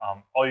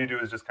 all you do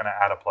is just kind of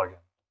add a plugin.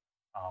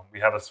 We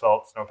have a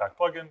Svelte Snowpack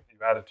plugin. You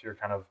add it to your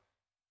kind of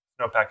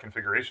Snowpack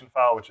configuration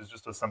file, which is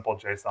just a simple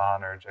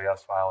JSON or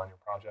JS file in your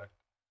project.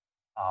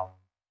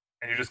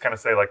 And you just kind of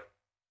say, like,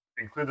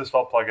 include the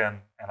Svelte plugin,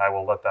 and I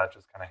will let that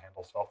just kind of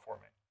handle Svelte for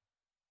me.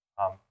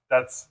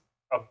 That's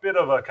a bit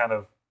of a kind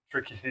of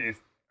tricky,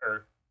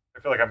 or I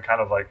feel like I'm kind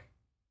of like,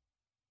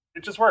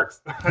 it just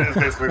works, is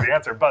basically the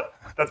answer. But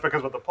that's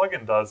because what the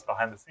plugin does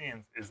behind the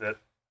scenes is it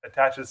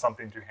attaches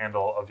something to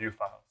handle a Vue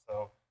file.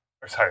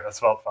 A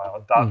Svelte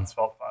file, a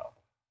 .svelte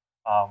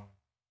file.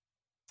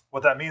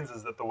 What that means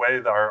is that the way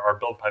that our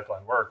build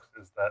pipeline works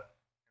is that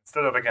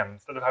instead of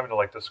having to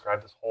like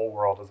describe this whole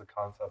world as a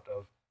concept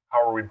of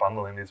how are we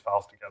bundling these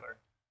files together,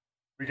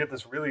 we get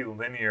this really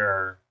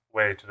linear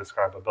way to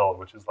describe a build,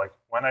 which is like,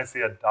 when I see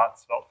a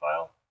 .svelte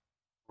file,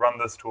 run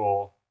this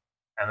tool,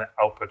 and then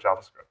output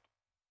JavaScript.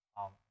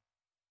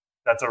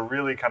 That's a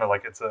really kind of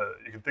like,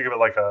 you can think of it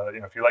like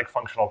if you like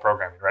functional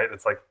programming, right?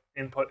 It's like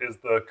input is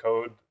the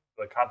code,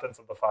 the contents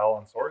of the file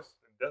on source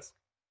in disk,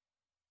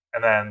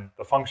 and then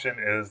the function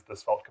is the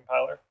Svelte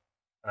compiler,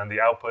 and then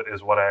the output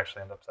is what I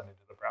actually end up sending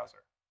to the browser.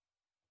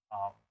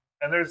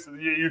 And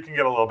you can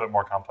get a little bit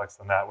more complex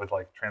than that with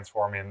like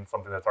transforming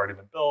something that's already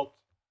been built.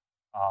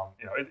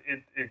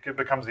 It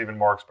becomes even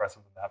more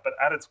expressive than that. But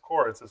at its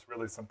core, it's this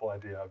really simple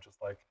idea of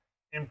just like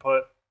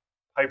input,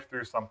 pipe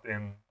through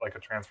something like a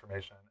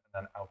transformation,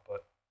 and then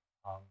output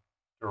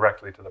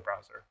directly to the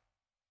browser.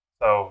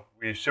 So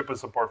we ship with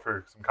support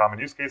for some common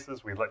use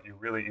cases. We let you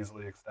really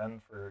easily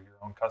extend for your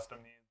own custom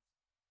needs.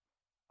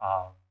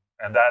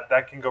 And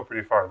that can go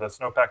pretty far. The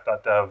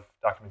snowpack.dev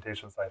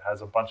documentation site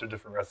has a bunch of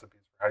different recipes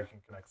for how you can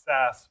connect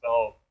Sass,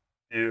 Svelte,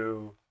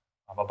 Vue,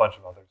 a bunch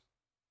of others.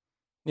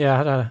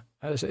 Yeah,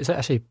 it's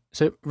actually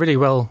really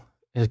well.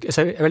 It's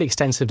a really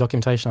extensive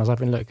documentation. As I've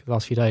been looking the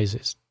last few days,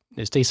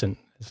 it's decent.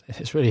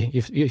 It's really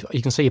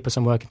you can see you put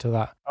some work into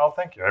that. Oh,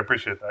 thank you. I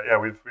appreciate that. Yeah,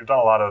 we've done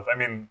a lot of. I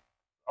mean,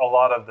 a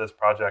lot of this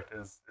project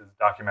is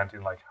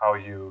documenting like how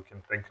you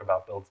can think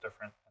about builds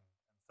different and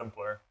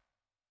simpler.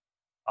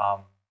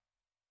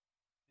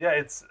 Yeah,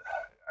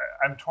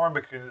 I'm torn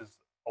because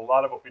a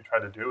lot of what we try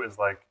to do is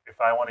like if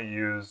I want to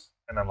use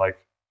and then like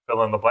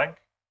fill in the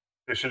blank,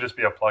 there should just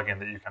be a plugin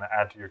that you kind of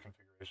add to your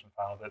configuration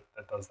file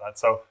that does that.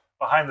 So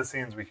behind the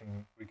scenes, we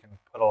can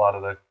put a lot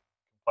of the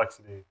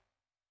complexity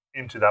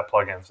into that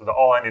plugin. So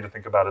all I need to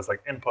think about is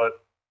like input,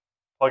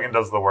 plugin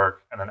does the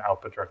work, and then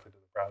output directly to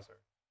the browser.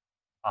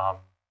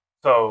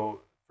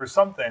 So for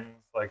some things,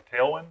 like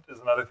Tailwind is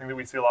another thing that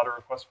we see a lot of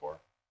requests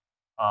for.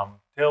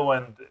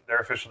 Tailwind, their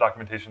official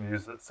documentation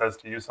says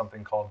to use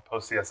something called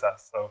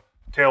PostCSS. So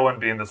Tailwind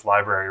being this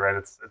library, right?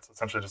 It's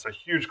essentially just a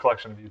huge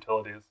collection of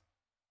utilities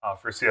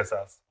for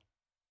CSS.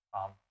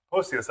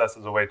 PostCSS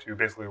is a way to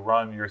basically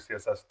run your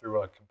CSS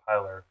through a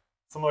compiler,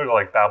 similar to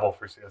like Babel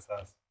for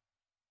CSS.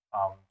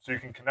 So you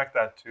can connect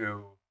that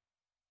to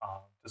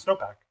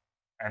Snowpack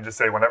and just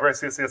say, whenever I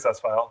see a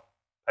CSS file,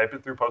 type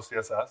it through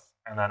PostCSS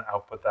and then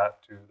output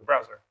that to the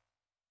browser.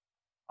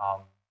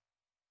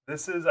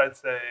 This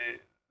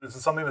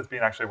is something that's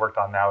being actually worked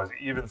on now, is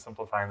even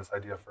simplifying this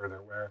idea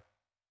further, where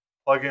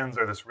plugins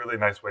are this really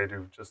nice way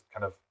to just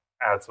kind of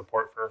add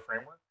support for a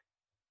framework.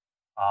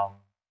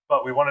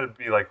 But we wanted to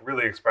be like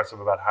really expressive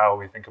about how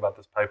we think about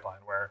this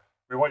pipeline, where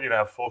we want you to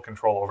have full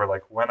control over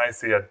like when I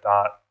see a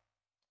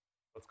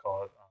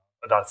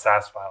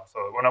 .sass file.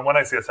 So when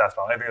I see a Sass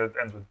file, anything that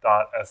ends with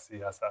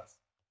 .scss,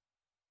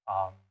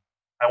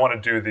 I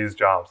want to do these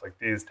jobs, like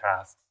these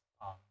tasks.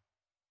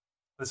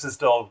 This is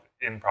still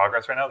in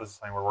progress right now. This is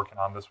something we're working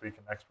on this week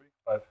and next week.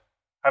 But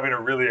having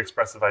a really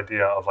expressive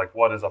idea of like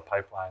what is a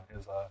pipeline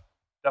is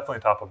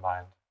definitely top of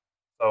mind.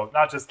 So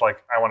not just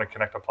like I want to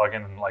connect a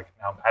plugin and like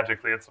now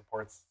magically it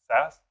supports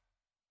Sass,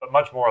 but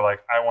much more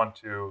like I want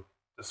to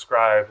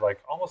describe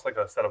like almost like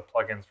a set of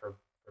plugins for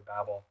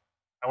Babel.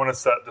 I want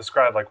to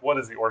describe like what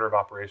is the order of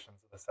operations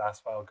that the Sass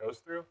file goes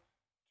through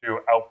to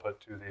output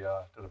to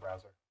the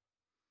browser.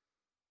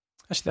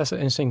 Actually, that's an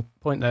interesting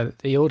point there.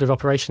 The order of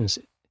operations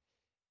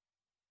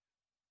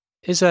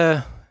is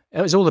all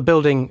the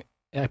building.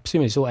 I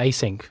presume it's all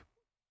async.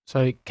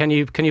 So can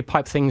you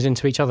pipe things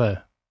into each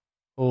other,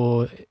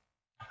 or?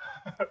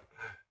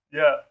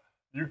 Yeah,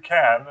 you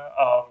can.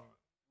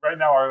 Right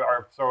now,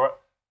 our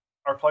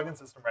plugin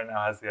system right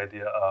now has the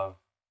idea of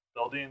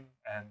building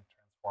and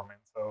transforming.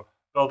 So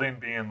building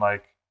being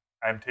like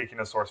I'm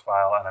taking a source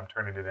file and I'm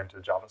turning it into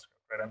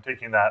JavaScript. Right, I'm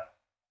taking that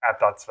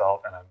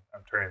app.svelte and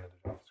I'm turning it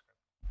into JavaScript.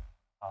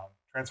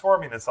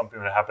 Transforming is something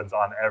that happens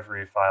on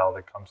every file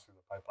that comes through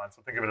the pipeline.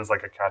 So think of it as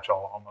like a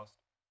catch-all almost.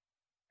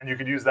 And you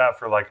could use that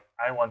for like,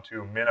 I want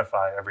to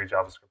minify every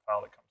JavaScript file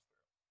that comes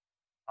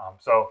through.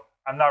 So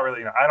I'm not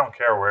really, I don't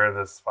care where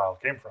this file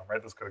came from,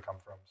 right? This could have come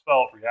from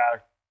Svelte,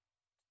 React,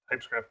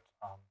 TypeScript.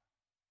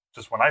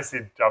 Just when I see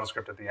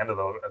JavaScript at the end of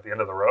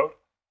the road,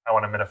 I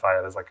want to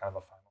minify it as like kind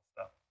of a final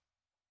step.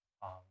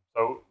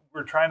 So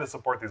we're trying to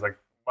support these like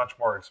much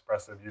more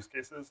expressive use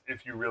cases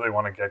if you really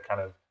want to get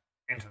kind of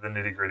into the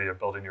nitty-gritty of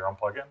building your own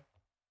plugin.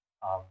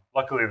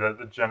 Luckily,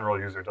 the general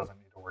user doesn't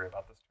need to worry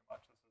about this too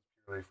much. This is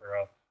purely for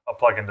a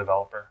plugin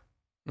developer.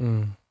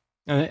 And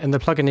the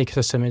plugin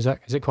ecosystem, is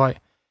it quite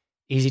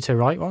easy to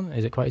write one?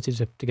 Is it quite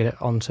easy to get it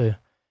onto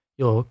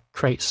your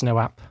Create Snow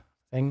app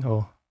thing,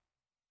 or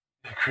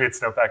Create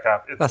Snowpack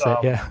app? That's it.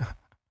 Yeah.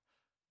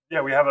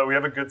 Yeah, we have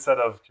a good set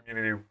of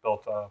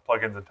community-built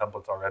plugins and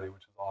templates already,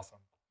 which is awesome.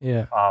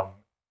 Yeah.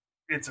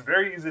 It's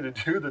very easy to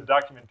do. The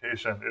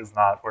documentation is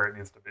not where it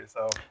needs to be.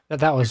 So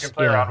that was you can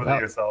play around with it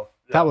yourself.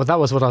 Yeah. That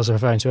was what I was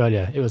referring to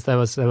earlier. It was there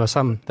was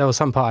some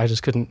part I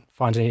just couldn't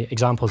find any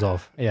examples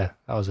of. Yeah,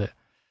 that was it.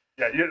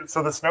 Yeah.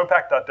 So the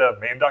snowpack.dev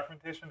main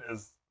documentation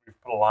we've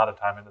put a lot of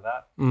time into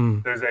that.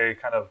 There's a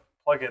kind of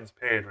plugins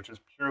page which is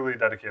purely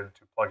dedicated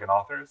to plugin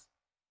authors.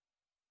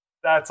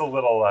 That's a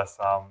little less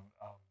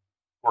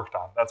worked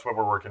on. That's what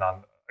we're working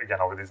on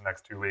again over these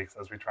next 2 weeks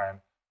as we try and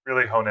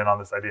really hone in on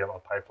this idea of a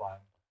pipeline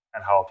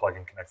and how a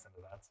plugin connects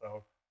into that.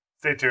 So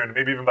stay tuned.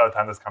 Maybe even by the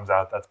time this comes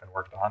out, that's been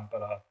worked on.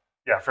 But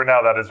yeah, for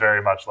now, that is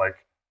very much like,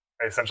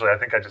 essentially, I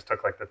think I just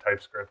took like the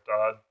TypeScript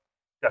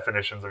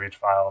definitions of each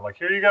file. I'm like,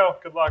 here you go,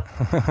 good luck.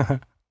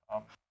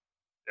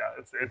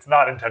 Yeah, it's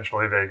not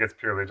intentionally vague. It's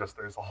purely just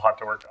there's a lot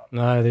to work on.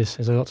 No, there's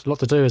a lot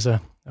to do as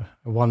a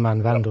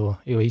one-man vendor.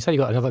 Yep. You said you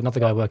got another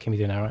guy working with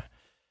you now, right?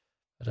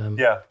 But,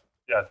 yeah.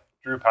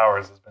 Drew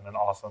Powers has been an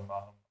awesome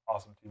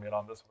teammate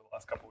on this over the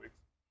last couple of weeks.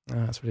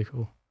 Oh, that's really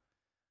cool.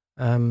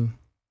 I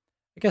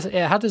guess,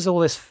 how does all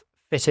this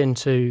fit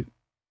into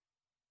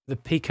the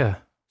Pika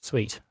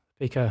suite,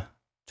 Pika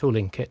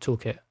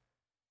toolkit?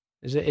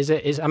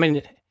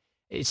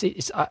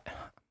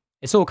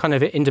 It's all kind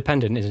of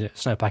independent, isn't it?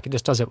 Snowpack. It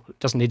just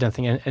doesn't need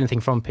anything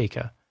from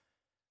Pika.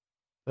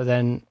 But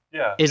then,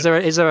 is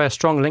there a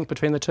strong link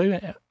between the two?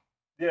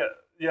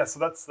 Yeah. So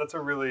that's a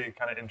really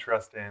kind of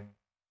interesting.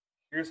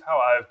 Here's how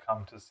I've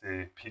come to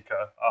see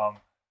Pika.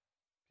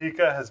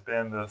 Pika has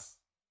been this.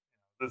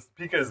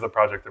 Pika is the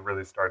project that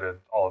really started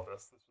all of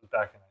this. This was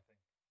back in, I think,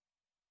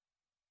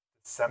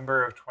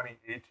 December of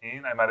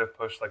 2018. I might have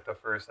pushed like the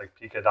first like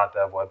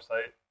Pika.dev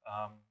website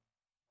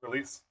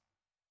release.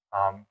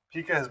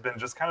 Pika has been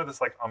just kind of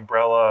this like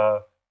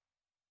umbrella.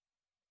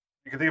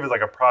 You can think of it as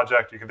like a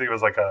project. You can think of it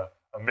as like a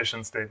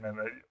mission statement.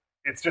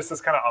 It's just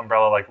this kind of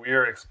umbrella. Like, we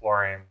are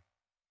exploring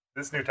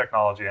this new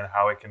technology and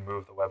how it can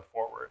move the web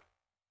forward.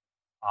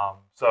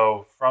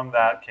 So from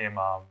that came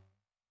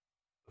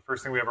the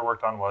first thing we ever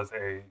worked on was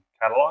a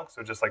catalog.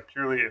 So just like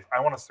purely, if I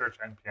want to search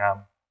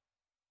NPM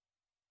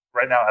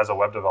right now as a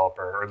web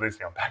developer, or at least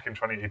back in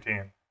 2018,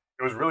 it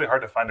was really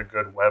hard to find a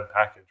good web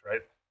package,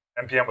 right?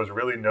 NPM was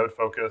really node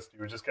focused.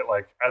 You would just get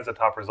like as a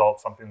top result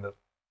something that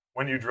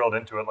when you drilled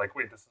into it, like,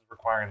 wait, this is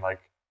requiring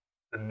like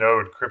the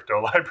node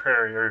crypto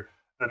library or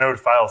the node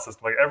file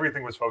system. Like,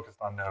 everything was focused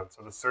on node.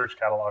 So the search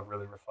catalog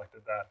really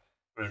reflected that.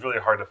 It was really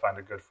hard to find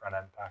a good front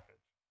end package.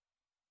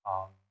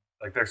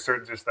 Like their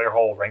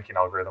whole ranking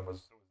algorithm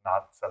was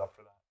not set up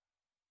for that.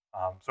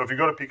 So if you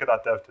go to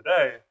Pika.dev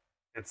today,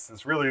 it's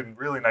this really,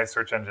 really nice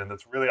search engine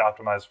that's really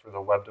optimized for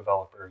the web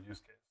developer use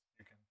case.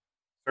 You can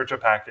search a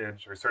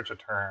package or search a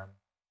term,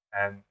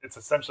 and it's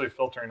essentially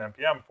filtering and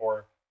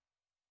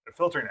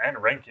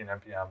ranking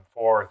NPM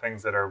for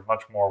things that are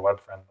much more web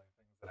friendly,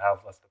 things that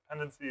have less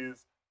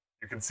dependencies.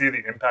 You can see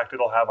the impact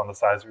it'll have on the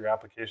size of your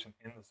application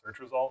in the search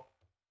result.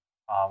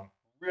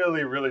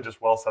 Really, really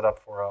just well set up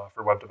for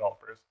web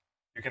developers.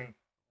 You can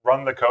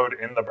run the code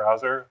in the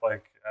browser,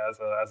 like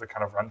as a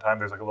kind of runtime.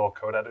 There's like a little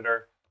code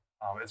editor.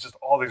 It's just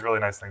all these really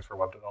nice things for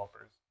web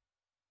developers.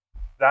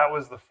 That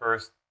was the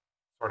first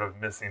sort of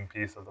missing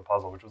piece of the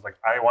puzzle, which was like,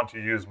 I want to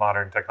use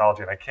modern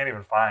technology, and I can't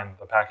even find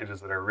the packages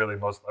that are really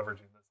most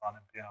leveraging this on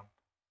NPM.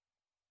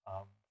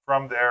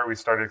 From there, we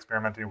started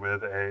experimenting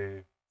with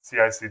a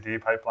CI/CD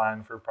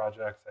pipeline for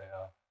projects,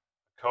 a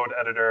code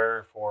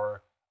editor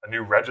for a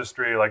new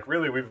registry. Like,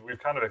 really, we've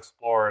kind of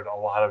explored a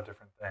lot of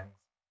different things.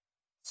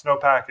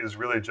 Snowpack is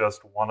really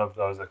just one of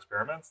those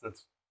experiments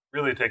that's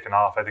really taken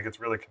off. I think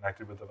it's really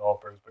connected with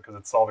developers because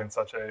it's solving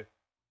such a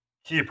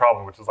key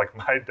problem, which is like,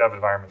 my dev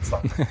environment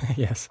sucks.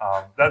 Yes.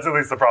 That's at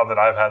least the problem that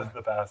I've had in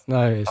the past.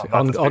 No, it's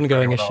an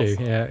ongoing issue.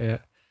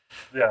 Else.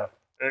 Yeah.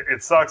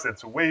 It sucks.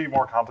 It's way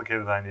more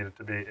complicated than I need it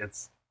to be.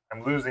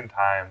 I'm losing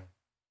time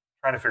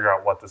trying to figure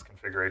out what this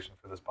configuration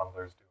for this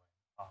bundler is doing.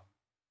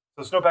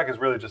 So Snowpack is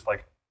really just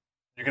like,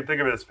 you can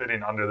think of it as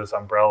fitting under this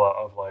umbrella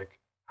of like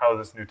how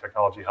this new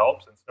technology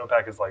helps. And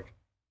Snowpack is like,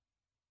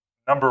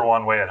 number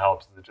one way it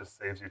helps is it just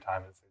saves you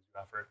time and it saves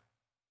you effort.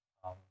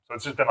 So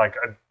it's just been like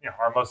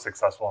our most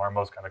successful and our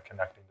most kind of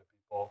connecting to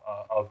people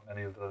of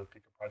many of the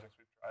Pika projects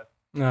we've tried.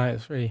 No,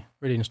 it's really,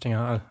 really interesting.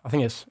 I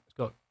think it's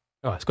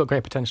got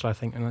great potential, I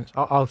think, and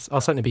I'll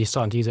certainly be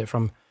starting to use it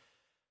from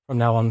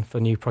now on for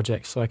new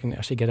projects, so I can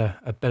actually get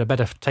a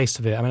better taste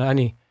of it. I mean, I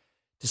only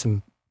did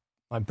some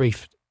like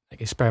brief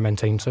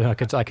experimenting, so I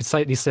could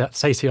say at least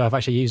say to you I've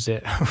actually used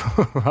it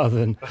rather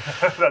than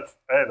that's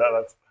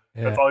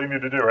all you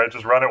need to do, right?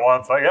 Just run it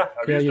once. Like,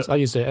 I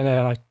used it, and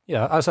then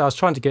I was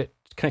trying to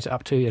connect it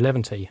up to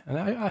 11t, and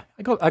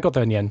I got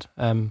there in the end.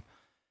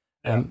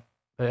 But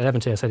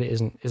 11t, I said, it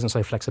isn't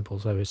so flexible,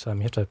 so it's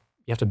you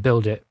have to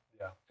build it.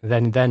 Yeah.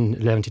 Then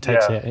 11t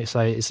takes it.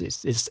 So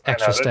it's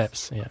extra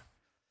steps. Yeah.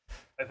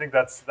 I think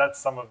that's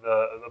some of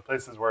the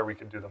places where we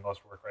can do the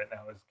most work right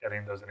now is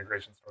getting those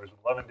integration stories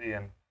with 11d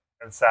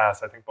and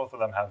SAS. I think both of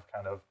them have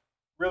kind of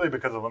really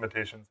because of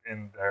limitations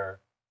in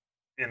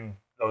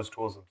those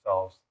tools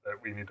themselves that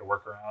we need to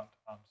work around.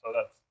 So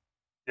that's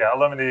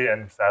 11d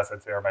and SAS,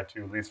 I'd say, are my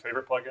two least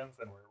favorite plugins,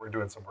 and we're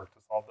doing some work to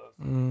solve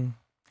those.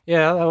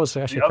 Yeah, that was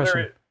actually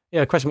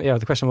a question.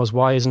 The question was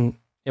why is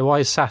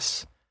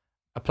SAS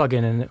a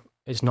plugin and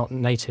it's not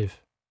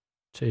native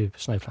to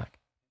Snowflake?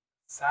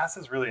 SAS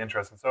is really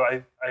interesting. So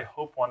I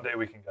hope one day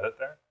we can get it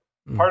there.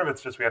 Part of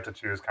it's just we have to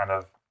choose kind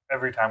of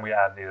every time we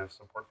add native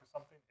support for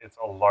something, it's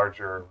a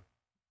larger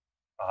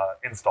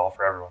install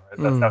for everyone. Right?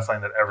 That's not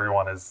something that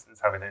everyone is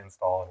having to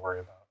install and worry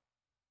about.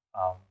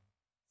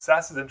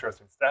 SAS is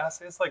interesting.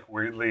 SAS is like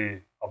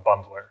weirdly a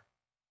bundler,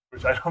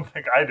 which I don't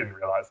think I didn't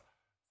realize.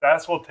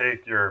 SAS will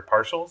take your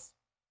partials.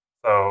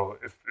 So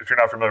if you're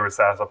not familiar with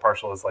SAS, a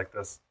partial is like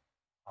this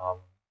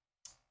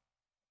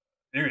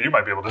you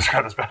might be able to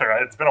describe this better.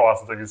 Right? It's been a while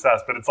since I've used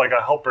Sass, but it's like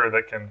a helper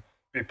that can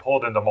be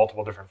pulled into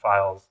multiple different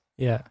files.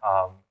 Yeah.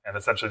 And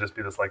essentially just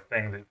be this like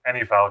thing that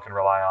any file can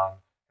rely on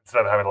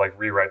instead of having to like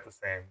rewrite the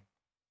same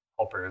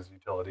helpers,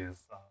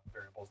 utilities,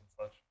 variables, and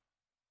such.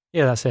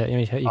 Yeah, that's it.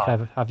 You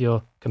can have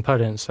your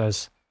components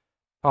as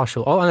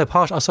partial. Oh, I know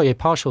partial.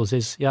 Partials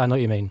is, I know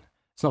what you mean.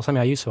 It's not something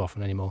I use so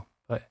often anymore.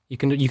 But you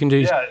can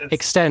do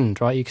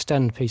extend, right? You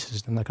extend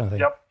pieces and that kind of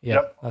thing.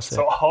 Yep. That's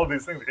so it. all of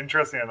these things,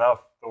 interesting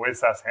enough, the way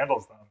Sass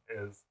handles them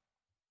is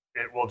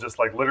it will just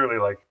like literally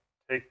like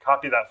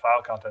copy that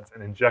file contents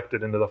and inject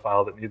it into the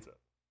file that needs it.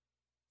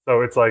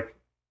 So it's like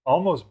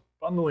almost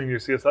bundling your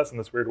CSS in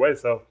this weird way.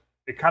 So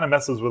it kind of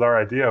messes with our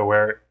idea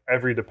where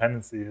every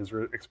dependency is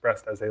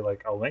expressed as a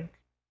link.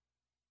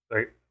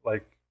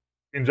 Like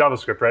in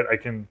JavaScript, right? I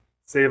can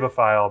save a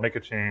file, make a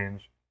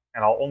change,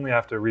 and I'll only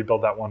have to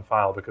rebuild that one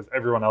file because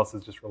everyone else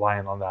is just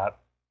relying on that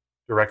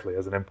directly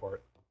as an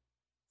import.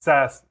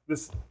 Sass,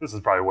 this is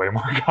probably way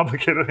more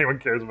complicated than anyone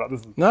cares about.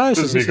 This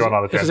is me going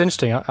on a tangent. This is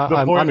interesting.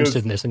 I'm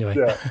interested in this anyway.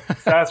 Yeah,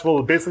 Sass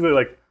will basically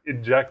like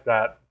inject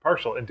that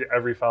partial into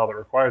every file that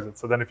requires it.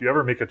 So then if you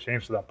ever make a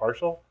change to that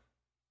partial,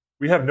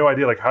 we have no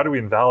idea, like, how do we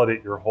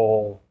invalidate your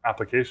whole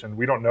application?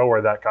 We don't know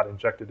where that got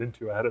injected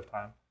into ahead of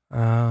time.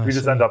 We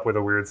just end up with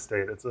a weird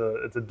state. It's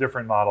a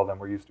different model than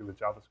we're used to with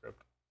JavaScript.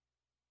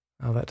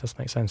 Oh, that does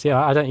make sense.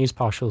 Yeah, I don't use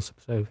partials,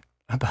 so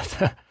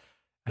but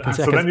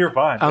then you're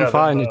fine. I'm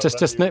fine.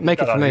 Just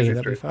make it for me.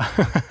 That'd be fine.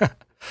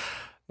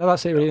 No,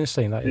 that's really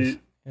interesting. That is.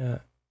 Yeah.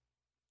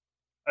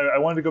 I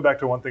wanted to go back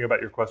to one thing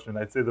about your question.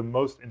 I'd say the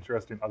most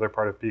interesting other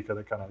part of Pika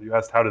that you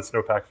asked, how does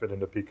Snowpack fit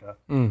into Pika?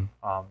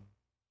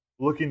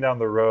 Looking down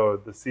the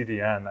road, the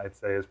CDN, I'd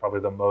say, is probably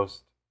the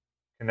most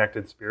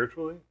connected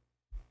spiritually,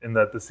 in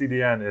that the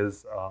CDN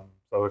is,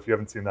 so if you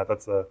haven't seen that,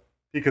 that's a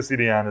Pika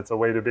CDN. It's a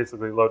way to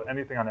basically load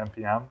anything on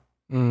NPM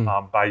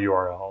by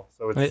URL.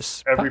 So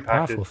it's every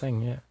package. Powerful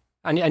thing, yeah.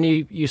 And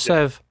you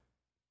serve,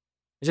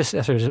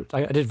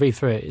 I did read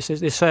through it.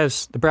 It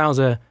serves the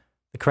browser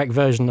the correct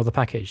version of the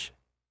package.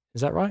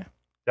 Is that right?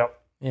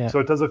 Yep. Yeah. So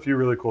it does a few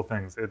really cool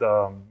things. It,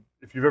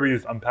 if you've ever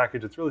used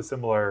Unpackage, it's really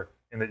similar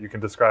in that you can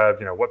describe,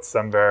 what's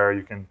semver,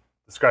 you can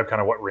describe kind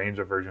of what range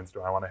of versions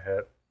do I want to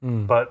hit.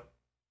 But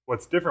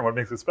what's different, what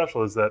makes it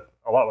special, is that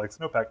a lot like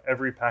Snowpack,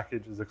 every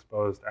package is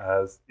exposed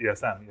as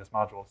ES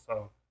modules.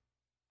 So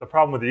the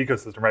problem with the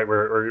ecosystem, right,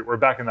 we're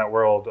back in that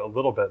world a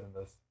little bit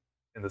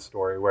in this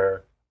story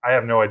where I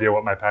have no idea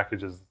what my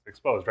package is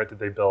exposed, right? Did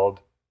they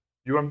build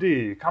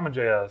UMD,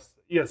 CommonJS,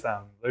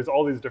 ESM? There's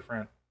all these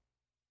different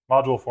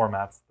module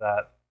formats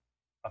that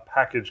a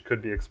package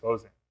could be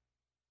exposing.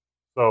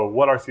 So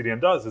what our CDN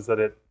does is that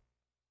it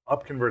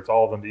upconverts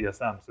all of them to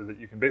ESM so that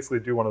you can basically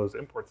do one of those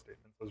import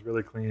statements. Those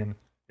really clean,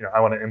 I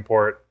want to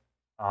import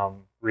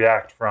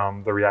React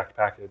from the React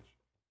package.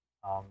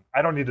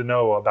 I don't need to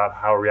know about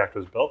how React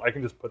was built. I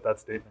can just put that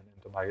statement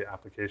into my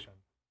application,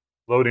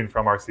 loading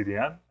from our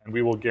CDN, and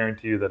we will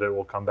guarantee you that it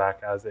will come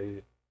back as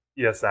a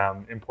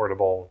ESM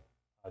importable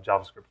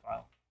JavaScript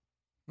file.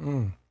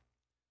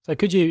 So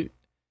could you,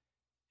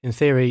 in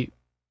theory,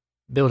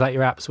 build out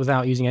your apps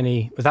without using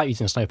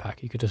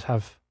Snowpack? You could just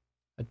have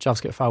a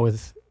JavaScript file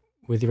with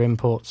your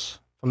imports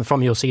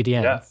from your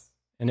CDN, yes,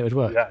 and it would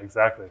work. Yeah,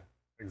 exactly.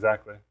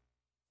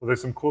 So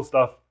there's some cool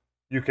stuff.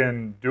 You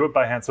can do it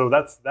by hand. So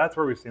that's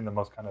where we've seen the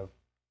most kind of,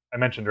 I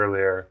mentioned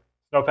earlier,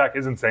 Snowpack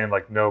isn't saying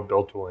like no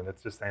build tooling.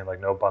 It's just saying like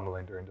no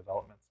bundling during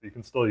development. So you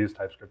can still use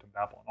TypeScript and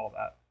Babel and all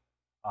that.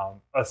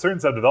 A certain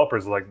set of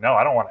developers are like, no,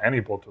 I don't want any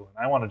build tooling.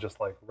 I want to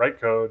just like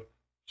write code,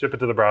 ship it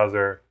to the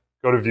browser,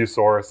 go to view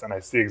source, and I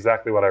see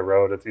exactly what I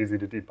wrote. It's easy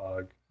to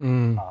debug.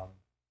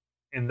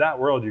 In that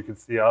world, you could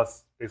see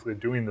us basically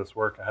doing this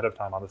work ahead of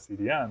time on the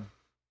CDN.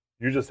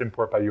 You just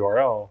import by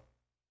URL,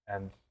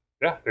 and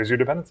yeah, there's your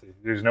dependency.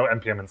 There's no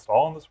npm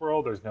install in this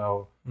world. There's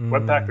no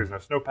Webpack. There's no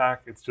Snowpack.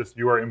 It's just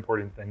you are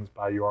importing things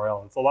by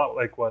URL. It's a lot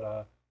like what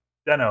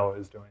Deno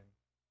is doing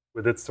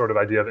with its sort of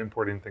idea of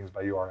importing things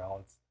by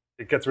URL.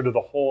 It gets rid of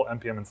the whole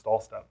npm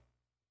install step.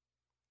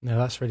 No,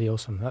 that's really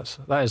awesome.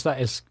 That is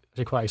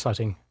actually quite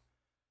exciting.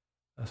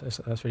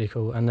 That's really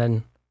cool. And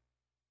then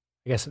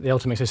I guess the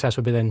ultimate success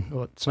would be then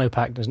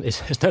Snowpack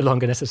is no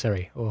longer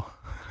necessary, or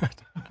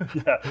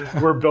yeah,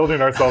 we're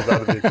building ourselves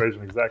out of the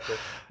equation. Exactly.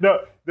 No,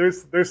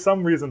 there's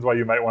some reasons why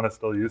you might want to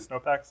still use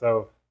Snowpack.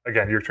 So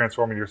again, you're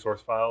transforming your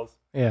source files.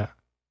 Yeah.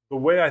 The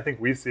way I think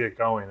we see it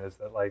going is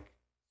that like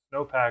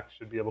Snowpack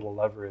should be able to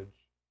leverage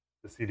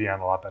the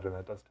CDN a lot better than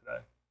it does today.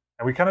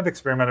 And we kind of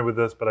experimented with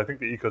this, but I think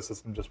the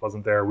ecosystem just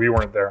wasn't there. We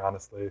weren't there,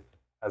 honestly,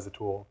 as a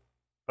tool.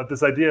 But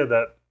this idea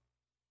that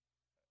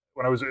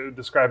when I was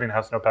describing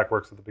how Snowpack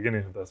works at the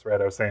beginning of this,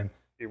 right, I was saying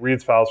it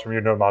reads files from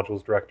your node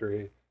modules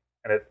directory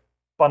and it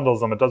bundles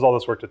them. It does all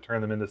this work to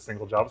turn them into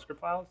single JavaScript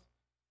files.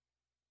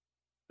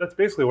 That's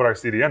basically what our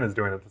CDN is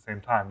doing at the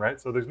same time,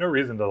 right? So there's no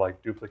reason to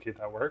like duplicate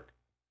that work.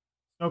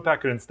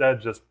 Snowpack could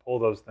instead just pull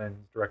those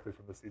things directly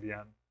from the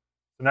CDN.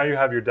 So now you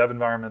have your dev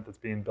environment that's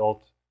being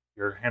built.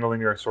 You're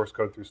handling your source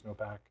code through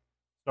Snowpack.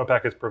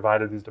 Snowpack has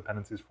provided these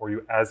dependencies for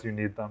you as you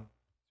need them.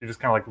 You just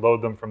kind of like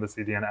load them from the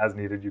CDN as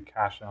needed. You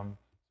cache them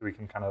so we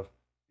can kind of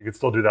You could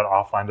still do that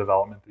offline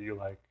development that you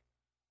like.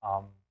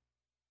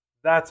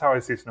 That's how I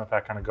see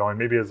Snowpack kind of going,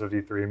 maybe as a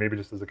V3, maybe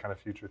just as a kind of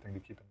future thing to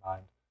keep in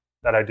mind.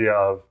 That idea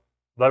of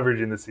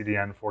leveraging the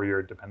CDN for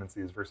your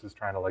dependencies versus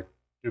trying to like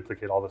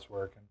duplicate all this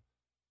work. And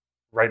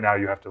right now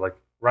you have to like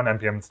run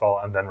npm install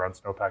and then run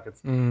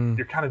Snowpack.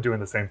 You're kind of doing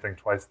the same thing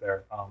twice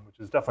there, which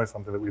is definitely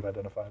something that we've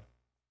identified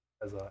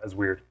as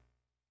weird.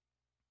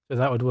 So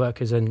that would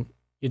work as in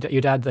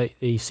you'd add the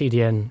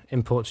CDN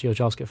import to your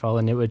JavaScript file,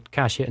 and it would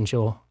cache it into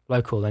your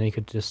local. Then you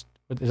could just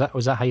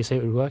was that how you say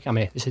it would work? I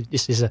mean,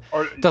 this is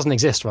doesn't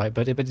exist, right?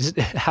 But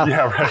how?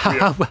 Yeah, right.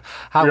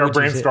 How we are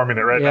brainstorming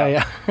it right now.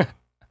 Yeah.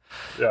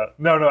 Yeah.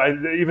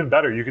 No. Even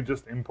better, you could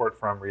just import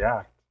from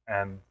React,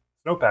 and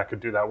Snowpack could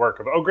do that work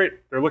of, oh, great,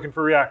 they're looking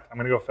for React. I'm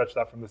going to go fetch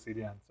that from the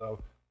CDN. So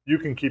you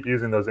can keep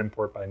using those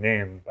import by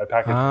name, by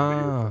packages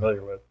that you're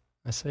familiar with.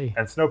 I see.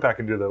 And Snowpack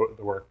can do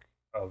the work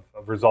of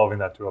resolving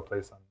that to a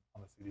place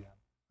on the CDN.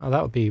 Oh,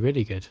 that would be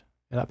really good.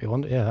 Yeah, that'd be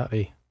wonderful. Yeah,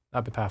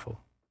 that'd be powerful.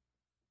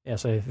 Yeah,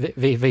 so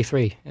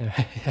V3,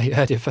 you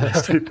heard it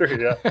first.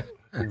 V3, yeah,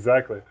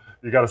 exactly.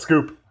 You got a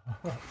scoop.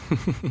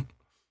 I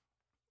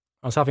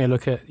was having a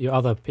look at your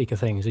other Pika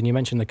things, and you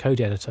mentioned the code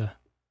editor.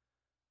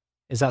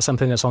 Is that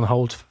something that's on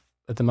hold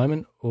at the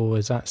moment, or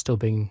is that still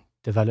being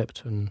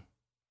developed? And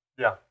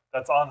yeah,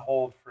 that's on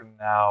hold for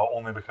now,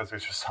 only because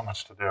there's just so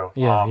much to do.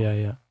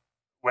 Yeah.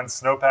 When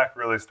Snowpack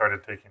really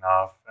started taking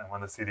off, and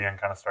when the CDN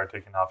kind of started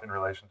taking off in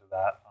relation to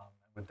that,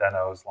 with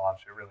Deno's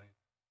launch,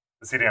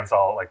 the CDN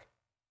saw like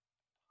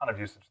a ton of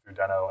usage through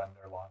Deno and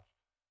their launch,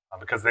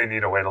 because they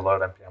need a way to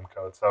load NPM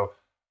code. So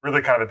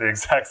really kind of at the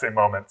exact same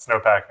moment,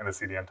 Snowpack and the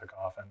CDN took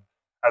off. And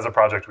as a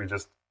project, we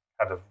just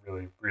had to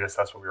really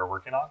reassess what we were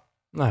working on.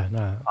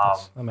 No,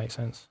 that makes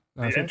sense.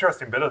 No, the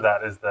interesting bit of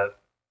that is that,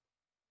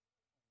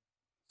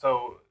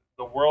 so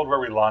the world where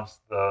we launched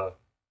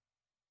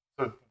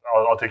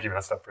I'll take even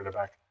a step further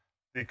back.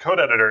 The code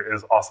editor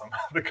is awesome.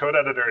 The code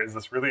editor is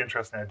this really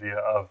interesting idea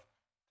of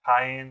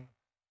tying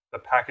the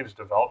package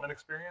development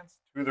experience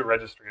to the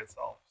registry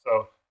itself.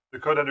 So the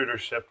code editor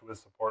shipped with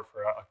support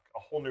for a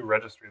whole new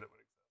registry that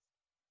would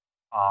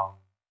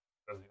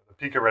exist.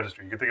 The Pika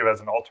registry, you can think of it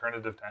as an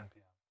alternative to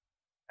NPM.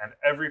 And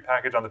every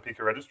package on the Pika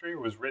registry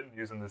was written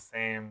using the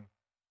same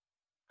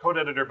code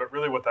editor, but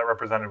really what that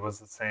represented was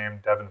the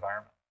same dev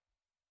environment.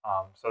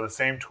 So the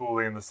same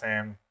tooling, the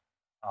same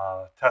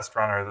test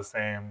runner,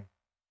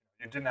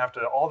 you didn't have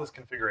to, all this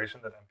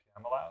configuration that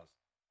NPM allows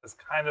is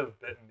kind of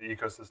bitten the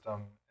ecosystem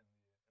in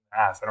the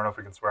ass. I don't know if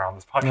we can swear on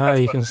this podcast. No,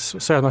 you can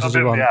swear as much as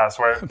you want. Yeah,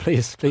 swear.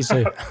 Please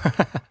do.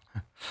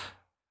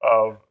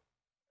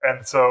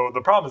 And so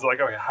the problem is like,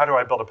 okay, how do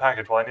I build a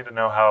package? Well, I need to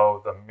know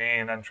how the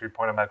main entry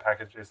point of my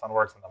package JSON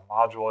works and the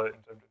module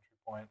entry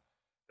point.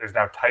 There's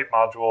now type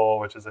module,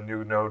 which is a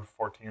new Node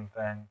 14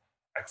 thing,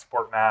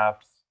 export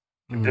maps,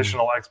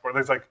 conditional export.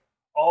 There's like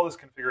all this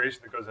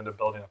configuration that goes into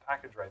building a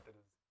package, right? That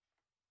is,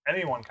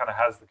 anyone kind of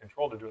has the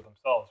control to do it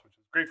themselves, which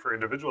is great for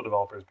individual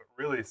developers, but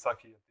really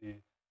sucky at the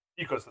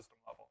ecosystem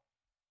level,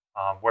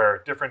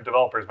 where different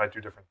developers might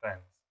do different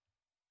things.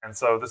 And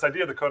so this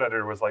idea of the code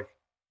editor was like,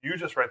 you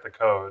just write the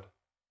code,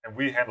 and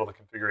we handle the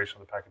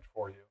configuration of the package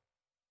for you.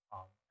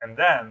 And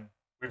then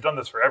we've done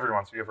this for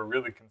everyone, so you have a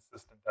really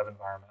consistent dev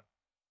environment.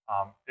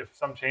 If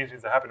some change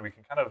needs to happen, we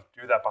can kind of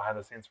do that behind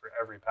the scenes for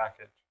every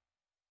package.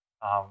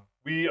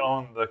 We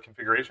own the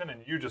configuration,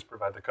 and you just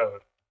provide the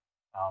code.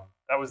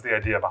 That was the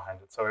idea behind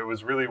it. So it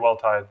was really well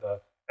tied.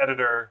 The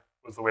editor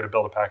was the way to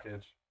build a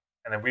package,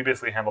 and then we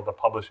basically handled the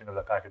publishing of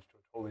that package to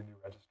a totally new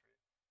registry.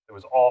 It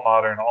was all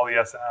modern, all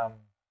ESM,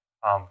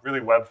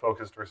 really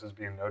web-focused versus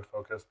being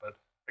node-focused, but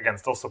again,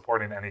 still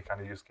supporting any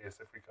kind of use case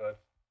if we could.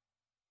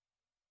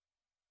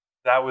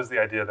 That was the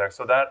idea there.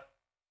 So that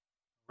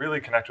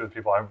really connected with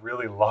people. I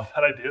really love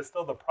that idea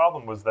still. The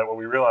problem was that what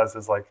we realized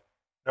is like,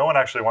 no one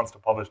actually wants to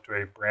publish to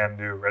a brand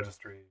new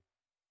registry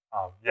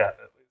yet,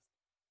 at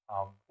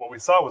least. What we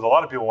saw was a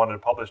lot of people wanted to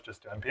publish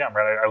just to NPM,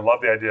 right? I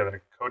love the idea of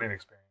a coding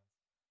experience,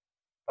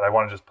 but I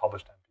want to just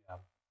publish to NPM.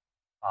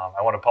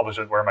 I want to publish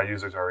it where my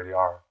users already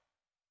are.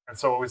 And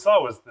so what we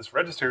saw was this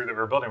registry that we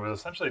were building was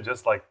essentially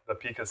just like the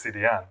Pika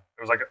CDN. It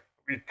was like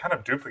we kind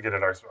of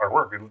duplicated our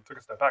work. We took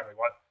a step back. Like,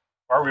 why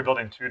are we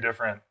building two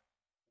different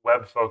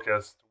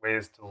web-focused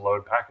ways to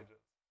load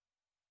packages?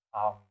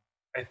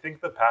 I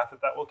think the path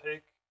that will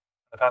take,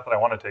 the path that I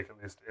want to take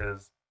at least,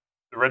 is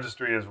the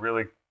registry is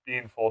really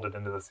being folded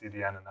into the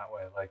CDN in that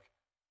way. Like,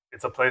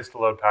 it's a place to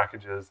load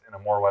packages in a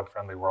more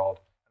web-friendly world.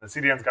 And the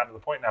CDN's gotten to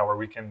the point now where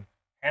we can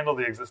handle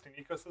the existing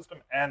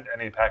ecosystem and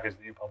any package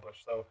that you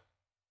publish. So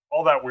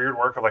all that weird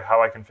work of like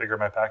how I configure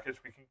my package,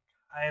 we can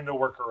kind of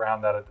work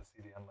around that at the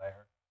CDN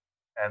layer.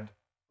 And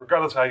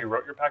regardless of how you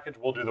wrote your package,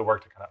 we'll do the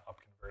work to kind of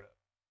up-convert it.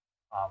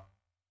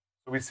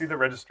 So we see the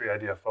registry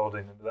idea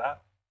folding into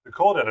that. The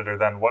code editor,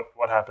 then,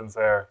 what happens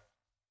there?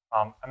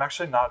 I'm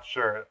actually not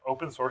sure.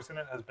 Open sourcing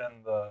it has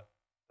been the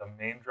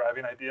main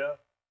driving idea.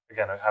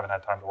 Again, I haven't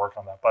had time to work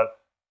on that. But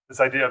this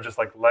idea of just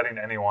like letting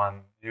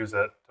anyone use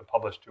it to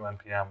publish to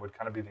NPM would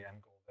kind of be the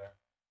end goal there.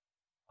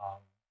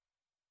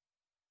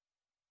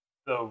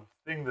 The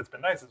thing that's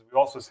been nice is we've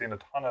also seen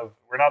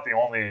we're not the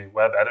only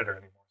web editor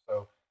anymore.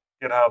 So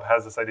GitHub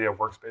has this idea of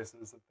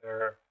workspaces that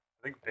they're,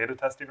 I think, beta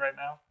testing right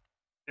now.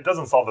 It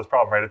doesn't solve this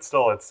problem, right? It's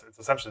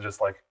essentially just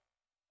like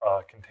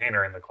a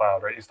container in the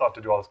cloud, right? You still have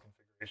to do all this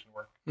configuration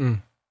work.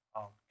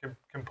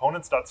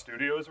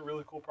 Components.studio is a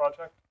really cool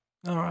project.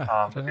 All right.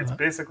 It's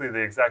basically the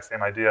exact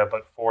same idea,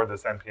 but for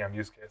this NPM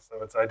use case.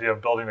 So it's the idea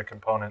of building a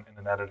component in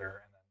an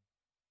editor, and then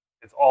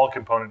it's all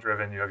component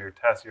driven. You have your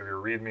tests, you have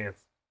your README.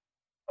 It's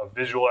a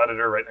visual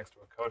editor right next to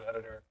a code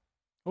editor.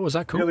 What was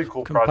that called? Really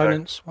cool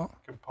Components, project.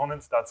 What?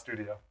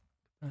 Components.studio.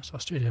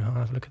 Studio. I'll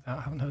have a look at that.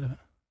 I haven't heard of it.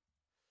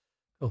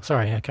 Oh,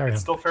 sorry. Yeah, carry on.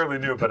 It's still fairly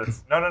new, but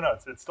it's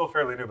It's still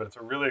fairly new, but it's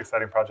a really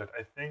exciting project.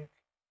 I think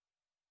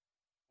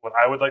what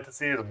I would like to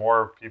see is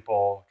more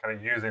people kind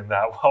of using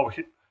that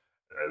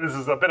this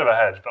is a bit of a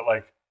hedge, but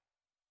like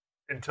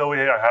until we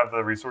have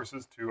the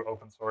resources to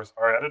open source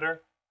our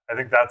editor, I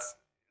think that's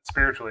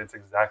spiritually, it's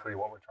exactly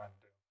what we're trying to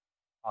do.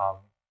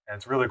 And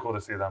it's really cool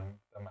to see them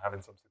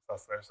having some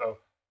success there. So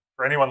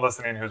for anyone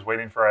listening who's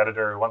waiting for our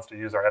editor, who wants to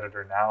use our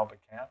editor now but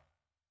can't,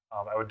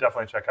 I would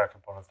definitely check out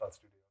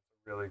components.studio.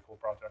 It's a really cool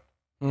project.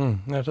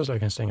 No, it does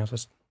look interesting. I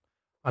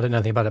didn't know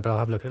anything about it, but I'll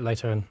have a look at it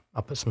later, and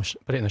I'll put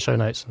it in the show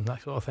notes and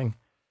that sort of thing.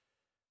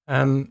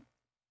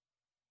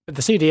 But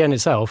the CDN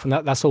itself, and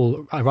that's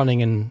all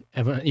running in.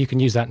 You can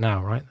use that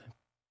now, right?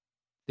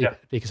 Yeah,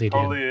 Beaker CDN.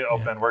 Totally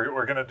open. Yeah.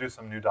 We're going to do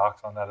some new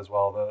docs on that as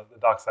well. The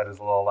doc site is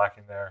a little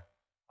lacking there,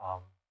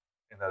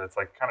 in that it's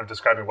like kind of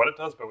describing what it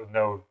does, but with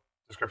no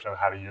description of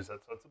how to use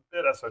it. So it's a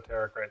bit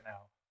esoteric right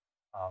now.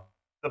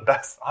 The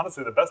best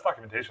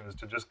documentation is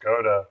to just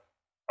go to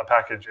a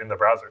package in the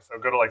browser. So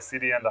go to like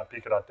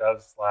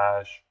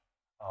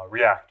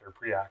cdn.pika.dev/react or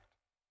preact.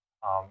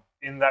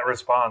 In that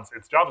response,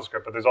 it's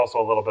JavaScript, but there's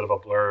also a little bit of a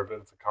blurb.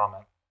 It's a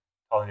comment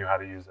telling you how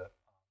to use it.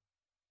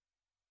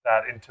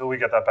 That until we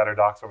get that better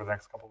docs over the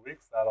next couple of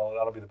weeks,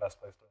 that'll be the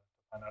best place to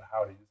find out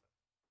how to use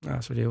it.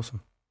 That's really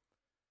awesome.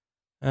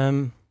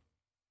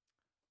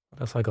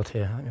 What else I got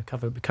here? I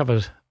think we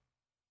covered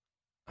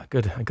a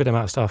good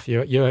amount of stuff.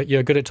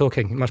 You're good at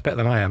talking, much better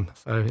than I am.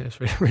 So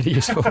it's really, really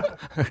useful.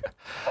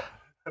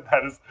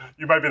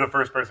 You might be the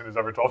first person who's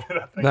ever told me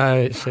that thing.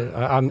 No,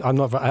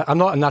 I'm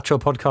not a natural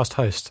podcast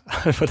host.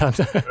 Yeah.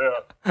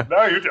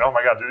 No, you do. Oh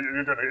my God,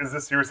 you're doing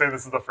it. You were saying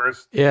this is the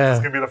first? Yeah. Is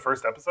this going to be the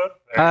first episode?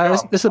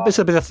 This will be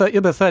the third.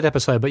 You'll be the third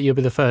episode, but you'll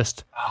be the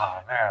first.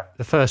 Oh man.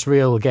 The first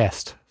real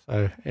guest.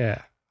 So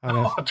yeah.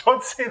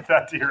 Don't say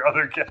that to your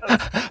other guest.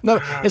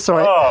 No, it's all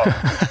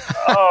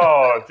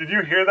right. Did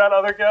you hear that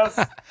other guest?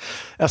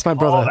 That's my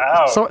brother.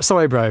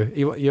 Sorry, bro.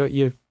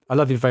 I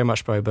love you very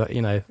much, bro. But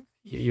you know,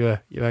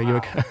 you're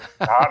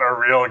not a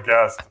real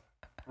guest.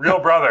 Real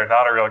brother,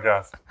 not a real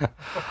guest.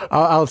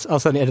 I'll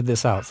certainly edit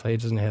this out so he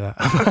doesn't hear that.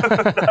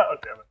 No,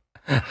 damn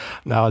it.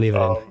 No, I'll leave it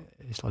in.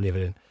 I'll leave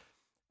it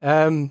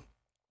in.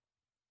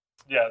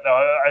 Yeah,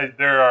 no,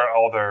 there are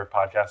other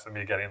podcasts of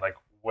me getting like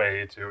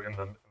way too in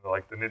the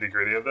nitty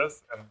gritty of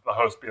this, and the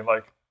host being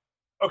like,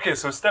 "Okay,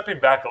 so stepping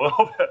back a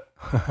little bit."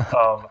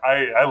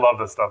 I love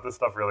this stuff. This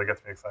stuff really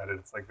gets me excited.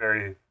 It's like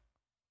there's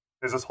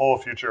this whole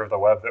future of the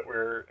web that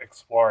we're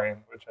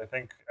exploring, which I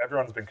think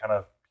everyone's been kind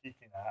of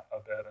peeking at a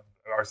bit, and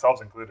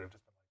ourselves included,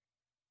 just been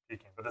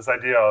peeking. But this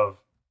idea of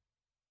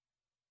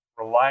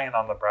relying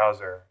on the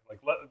browser, like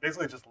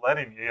basically just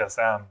letting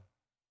ESM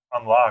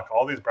unlock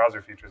all these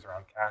browser features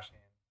around caching,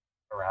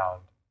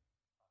 around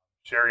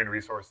sharing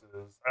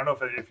resources. I don't know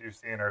if you've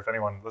seen, or if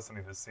anyone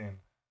listening has seen,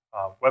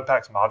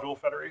 Webpack's Module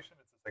Federation.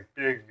 It's this like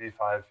big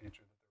V5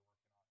 feature that they're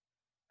working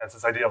on. And it's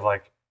this idea of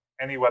like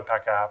any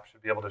Webpack app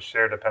should be able to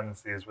share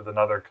dependencies with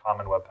another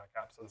common Webpack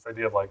app. So this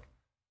idea of like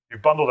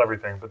you've bundled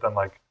everything, but then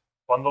like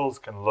bundles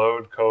can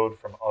load code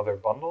from other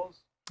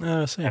bundles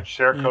and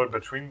share code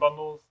between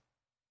bundles.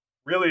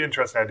 Really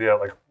interesting idea,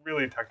 like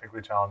really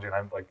technically challenging.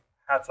 I'm like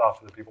hats off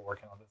to the people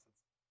working on this.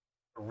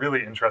 It's a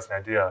really interesting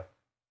idea.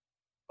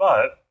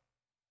 But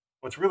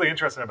what's really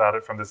interesting about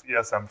it from this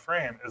ESM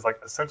frame is like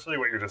essentially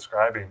what you're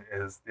describing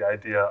is the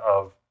idea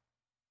of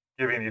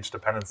giving each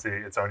dependency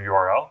its own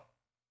URL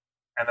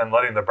and then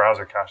letting the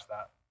browser cache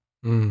that,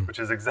 which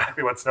is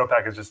exactly what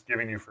Snowpack is just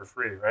giving you for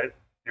free, right?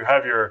 You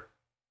have your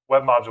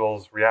web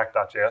modules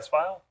react.js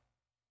file.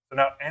 So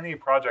now any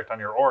project on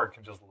your org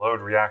can just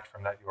load React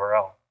from that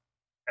URL.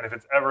 And if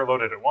it's ever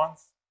loaded at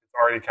once, it's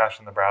already cached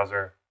in the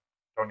browser.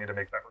 Don't need to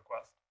make that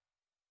request.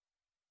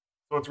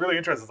 So what's really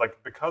interesting is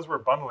like because we're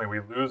bundling, we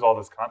lose all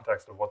this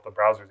context of what the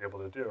browser is able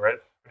to do, right?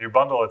 When you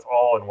bundle, it's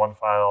all in one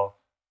file.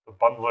 The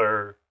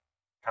bundler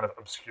kind of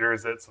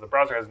obscures it. So the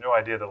browser has no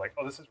idea that like,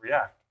 oh, this is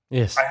React.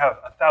 Yes. I have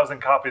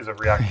 1,000 copies of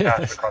React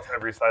cached across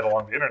every site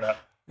along the internet.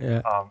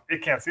 Yeah.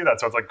 It can't see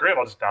that. So it's like, great,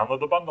 I'll just download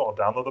the bundle. And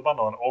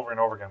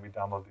over again, we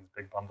download these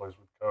big bundlers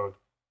with code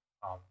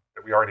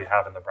that we already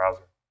have in the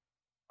browser.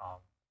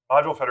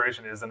 Module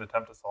Federation is an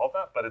attempt to solve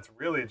that, but it's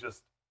really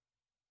just,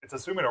 it's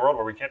assuming a world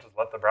where we can't just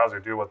let the browser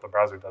do what the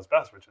browser does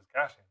best, which is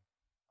caching.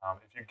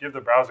 If you give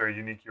the browser a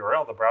unique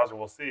URL, the browser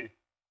will see,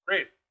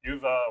 great,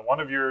 you've one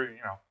of your,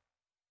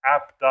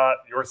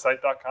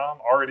 app.yoursite.com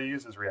already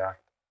uses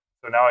React.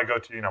 So now I go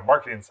to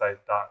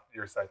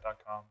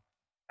marketingsite.yoursite.com,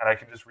 and I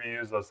can just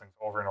reuse those things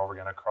over and over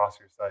again across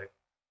your site.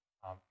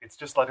 It's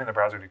just letting the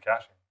browser do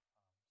caching.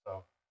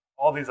 So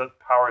all these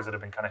powers that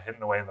have been kind of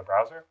hidden away in the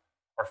browser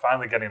are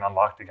finally getting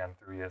unlocked again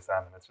through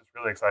ESM, and it's just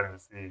really exciting to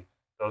see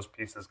those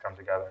pieces come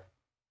together.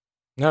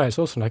 No, it's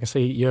awesome. I can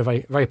see you're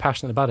very, very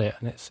passionate about it,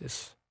 and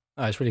it's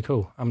really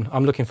cool.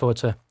 I'm looking forward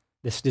to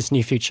this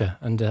new future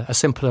and a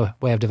simpler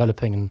way of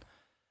developing and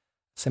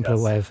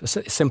simpler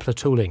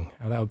tooling.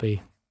 That would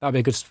be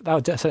a good. That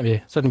would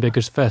certainly be a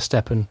good first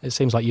step. And it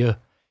seems like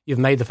you've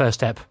made the first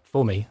step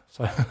for me.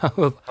 So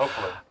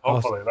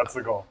hopefully that's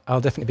the goal.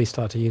 I'll definitely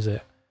start to use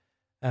it.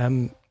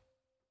 I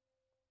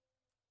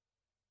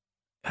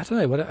don't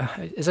know.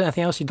 Is there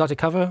anything else you'd like to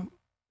cover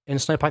in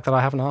Snowpack that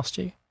I haven't asked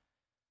you?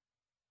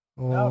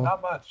 Or... No,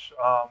 not much.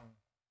 I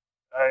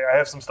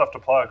have some stuff to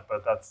plug,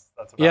 but that's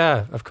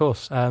about it. Of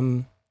course.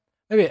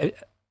 Maybe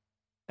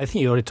I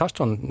think you already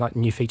touched on like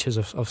new features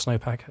of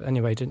Snowpack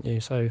anyway, didn't you?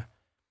 So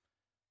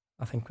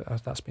I think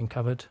that's been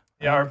covered.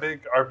 Yeah, our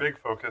big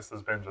focus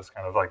has been just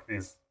kind of like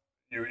these.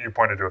 You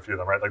pointed to a few of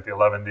them, right? Like the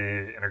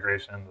 11D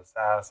integration, the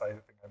SaaS. I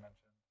think I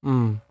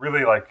mentioned.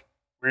 Really, like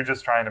we're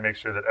just trying to make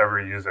sure that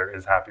every user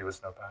is happy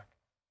with Snowpack.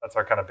 That's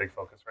our kind of big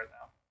focus right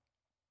now.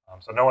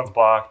 So no one's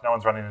blocked. No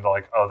one's running into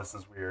like, oh, this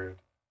is weird.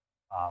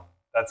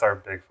 That's our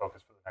big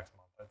focus for the next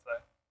month, I'd say.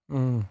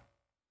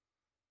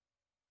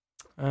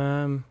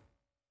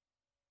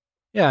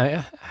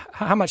 Yeah.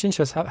 How much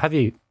interest have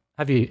you?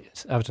 I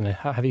don't know.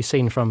 Have you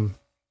seen from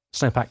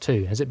Snowpack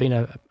 2? Has it been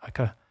a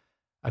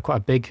quite a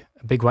big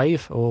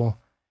wave, or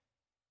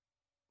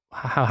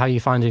how are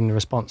you finding the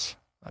response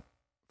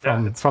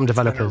from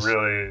developers? It's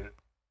been really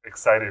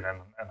exciting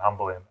and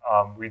humbling.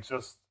 I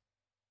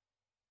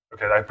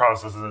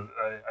promise this is.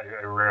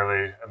 I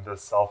rarely am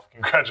this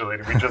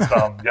self-congratulating. We just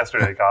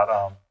yesterday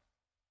got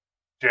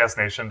JS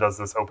Nation does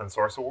this open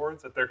source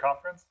awards at their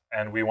conference,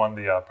 and we won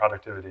the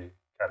productivity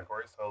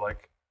category. So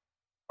like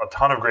a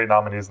ton of great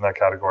nominees in that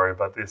category.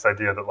 But this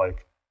idea that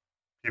like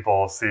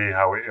people see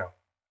how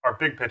our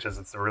big pitch is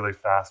it's a really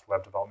fast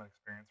web development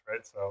experience,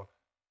 right? So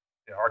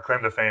our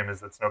claim to fame is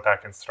that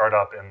Snowpack can start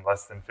up in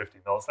less than 50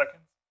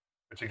 milliseconds.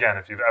 Which again,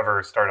 if you've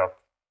ever started up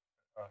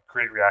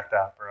Create React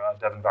app or a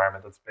dev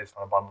environment that's based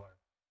on a bundler,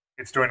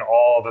 it's doing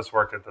all this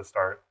work at the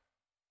start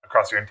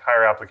across your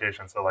entire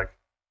application. So like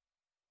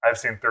I've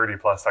seen 30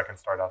 plus second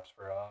startups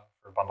for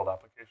bundled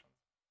applications.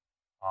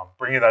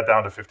 Bringing that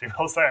down to 50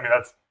 milliseconds, I mean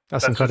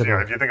that's incredible.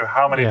 Just, if you think of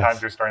how many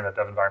times you're starting that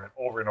dev environment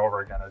over and over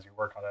again as you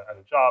work on it at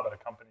a job, at a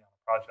company, on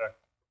a project,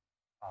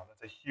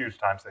 that's a huge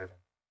time saving.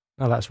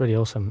 No, that's really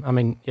awesome. I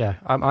mean, yeah,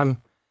 I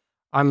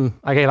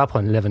gave up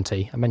on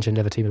 11T. I mentioned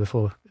 11T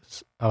before.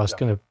 I was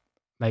going to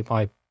make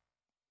my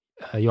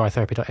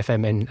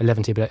UItherapy.fm in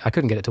 11T, but I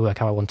couldn't get it to work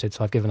how I wanted,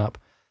 so I've given up.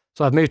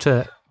 So I've moved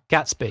to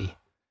Gatsby,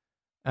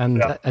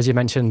 and as you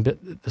mentioned,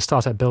 the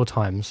startup build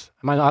times.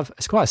 I mean,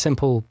 it's quite a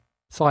simple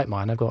site.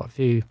 Mine, I've got a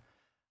few,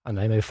 I don't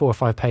know, maybe 4 or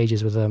 5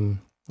 pages with a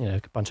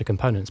bunch of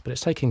components, but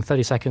it's taking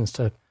 30 seconds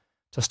to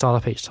start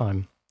up each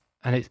time,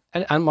 and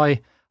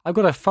I've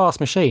got a fast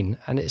machine,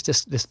 and it's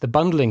just the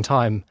bundling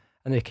time,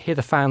 and you hear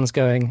the fans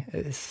going.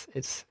 It's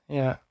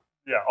Yeah,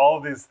 all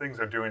of these things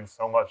are doing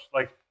so much.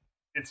 Like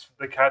it's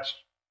the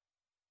catch.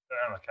 I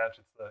don't know, catch.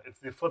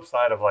 It's the flip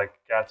side of like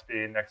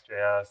Gatsby,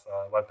 Next.js,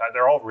 Webpack.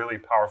 They're all really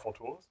powerful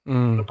tools.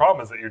 The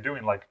problem is that you're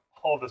doing like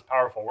all of this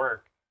powerful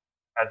work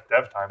at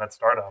dev time at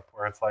startup,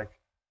 where it's like,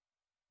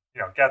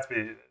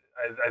 Gatsby.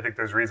 I think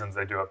there's reasons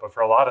they do it, but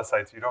for a lot of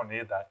sites, you don't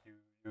need that.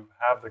 You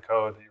have the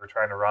code that you were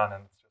trying to run,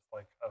 and it's just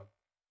like you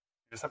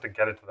just have to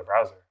get it to the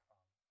browser.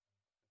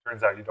 It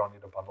turns out you don't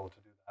need a bundle to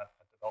do that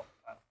at development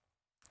time.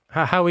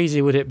 How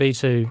easy would it be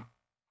to?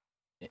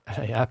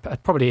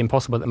 Probably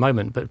impossible at the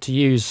moment, but to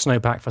use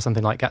Snowpack for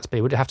something like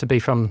Gatsby, would it have to be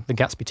from the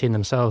Gatsby team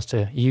themselves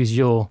to use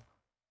your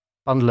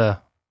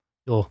bundler,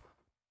 your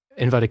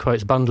inverted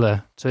quotes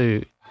bundler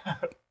to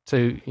have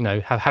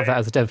that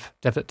as a dev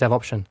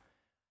option?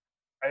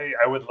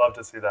 I would love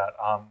to see that.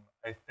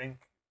 I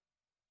think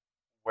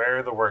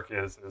where the work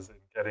is in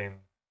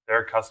getting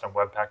their custom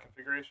Webpack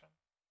configuration,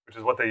 which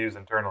is what they use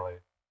internally,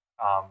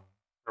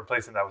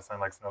 replacing that with something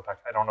like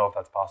Snowpack. I don't know if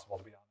that's possible,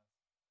 to be honest.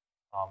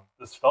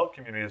 The Svelte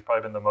community has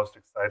probably been the most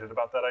excited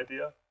about that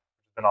idea.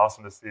 It's been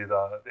awesome to see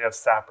they have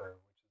Sapper,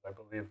 which is, I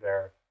believe,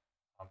 they're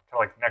kind of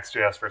like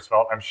Next.js for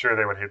Svelte. I'm sure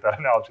they would hate that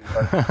analogy,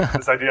 but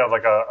this idea of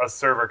like a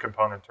server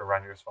component to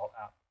run your Svelte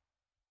app.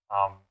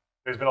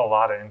 There's been a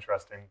lot of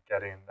interest in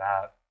getting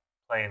that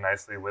playing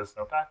nicely with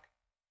Snowpack.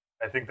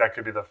 I think that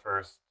could be the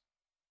first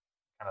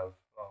kind of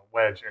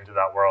wedge into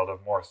that world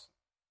of more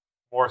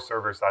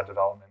server-side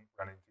development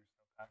running through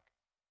Snowpack.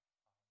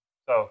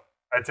 So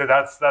I'd say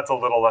that's a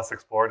little less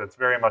explored. It's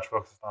very much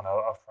focused on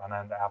a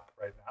front-end app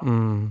right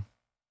now.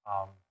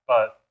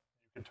 But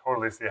you can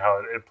totally see how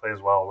it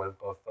plays well with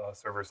both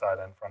server-side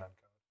and front-end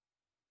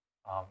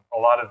code.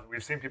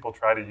 We've seen people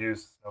try to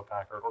use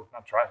Snowpack, or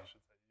not try, I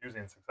should say,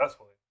 using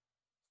successfully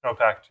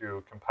Snowpack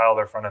to compile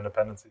their front-end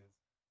dependencies,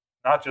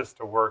 not just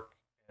to work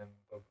in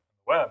the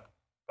web,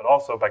 but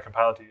also by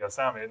compiling to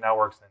ESM, it now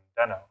works in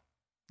Deno.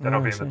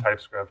 Deno being the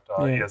TypeScript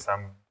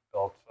ESM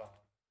built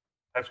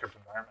TypeScript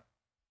environment.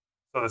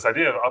 So this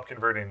idea of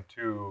upconverting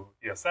to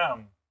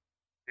ESM,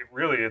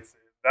 it's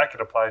that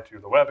could apply to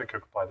the web. It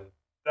could apply to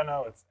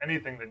Deno. It's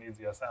anything that needs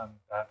ESM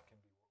that can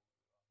be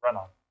run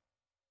on.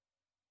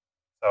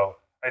 So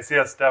I see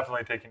us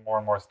definitely taking more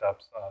and more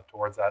steps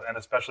towards that, and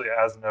especially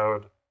as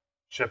Node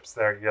ships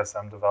their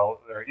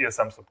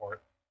ESM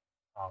support,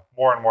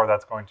 more and more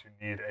that's going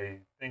to need a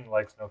thing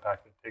like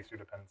Snowpack that takes your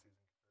dependencies.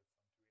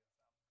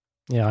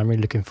 Yeah, I'm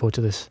really looking forward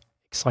to this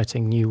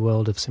exciting new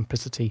world of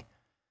simplicity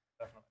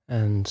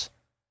and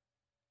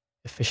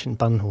efficient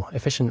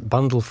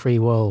bundle-free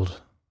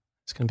world.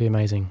 It's going to be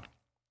amazing.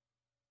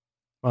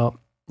 Well,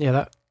 yeah,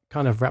 that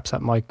kind of wraps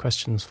up my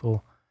questions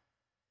for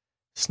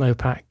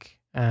Snowpack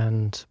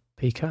and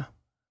Pika.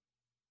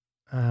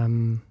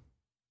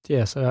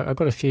 So I've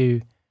got a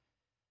few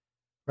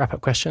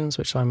wrap-up questions,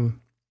 which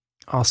I'm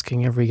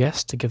asking every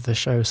guest to give the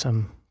show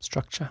some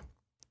structure.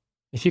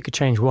 If you could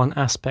change one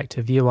aspect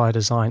of UI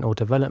design or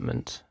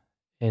development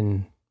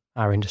in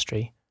our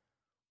industry,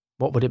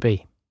 what would it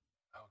be?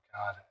 Oh,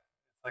 God.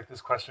 Like,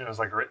 this question is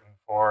like written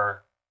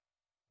for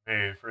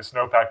me, for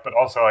Snowpack, but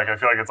also like I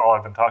feel like it's all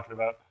I've been talking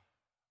about.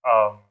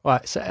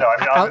 Right, so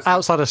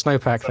outside of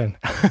Snowpack, then.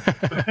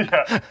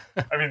 Yeah,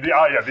 I mean the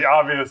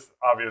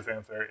obvious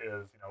answer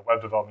is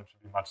web development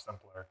should be much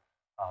simpler.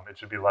 It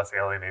should be less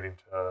alienating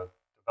to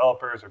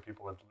developers or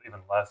people with even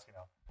less.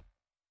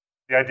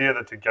 The idea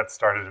that to get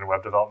started in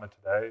web development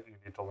today, you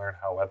need to learn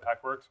how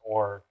Webpack works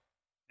or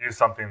use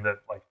something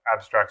that like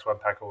abstracts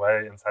Webpack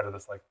away inside of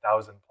this like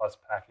 1,000+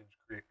 package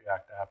Create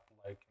React app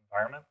like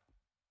environment.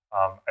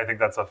 I think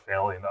that's a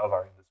failing of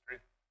our industry.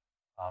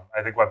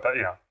 I think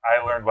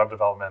I learned web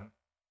development.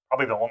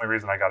 Probably the only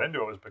reason I got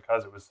into it was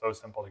because it was so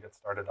simple to get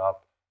started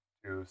up,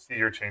 to see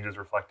your changes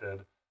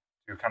reflected,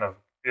 to kind of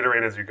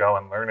iterate as you go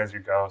and learn as you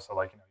go. So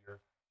like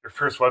your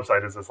first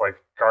website is this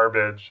like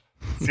garbage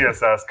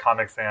CSS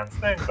Comic Sans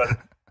thing, but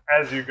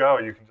as you go,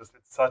 you can it's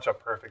such a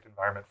perfect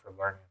environment for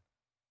learning.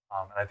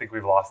 And I think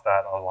we've lost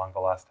that along the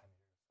last 10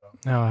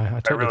 years. So no, I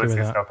totally really agree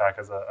see with that. Snowpack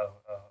as a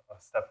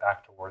step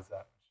back towards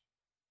that.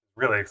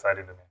 Really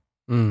exciting to me.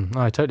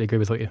 I totally agree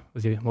with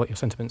what your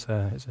sentiments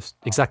are. It's just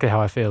exactly how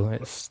I feel.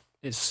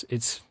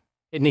 It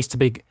needs to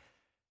be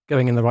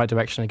going in the right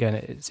direction again.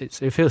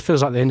 It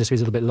feels like the industry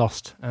is a little bit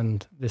lost,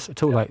 and this a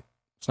tool like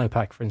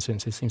Snowpack, for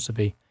instance, it seems to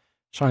be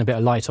shining a bit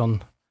of light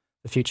on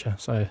the future.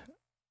 So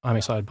I'm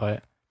excited by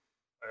it.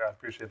 I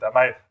appreciate that.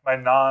 My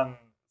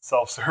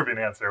non-self-serving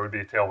answer would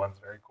be Tailwind's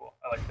very cool.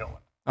 I like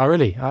Tailwind. Oh,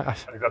 really? I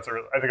think that's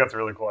a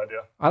really cool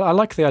idea. I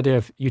like the idea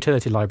of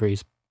utility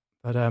libraries,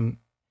 but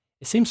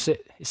it seems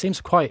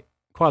quite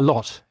a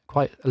lot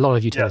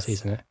of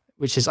utilities in it,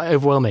 which is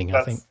overwhelming.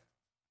 I think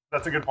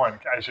that's a good point.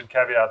 I should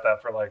caveat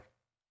that for like,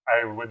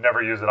 I would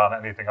never use it on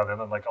anything other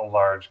than like a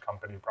large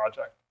company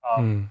project.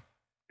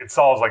 It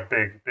solves like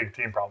big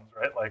team problems,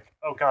 right? Like,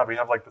 oh God, we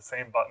have like the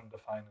same button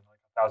defined in like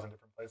 1,000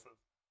 different places.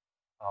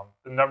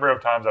 The number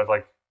of times I've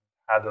like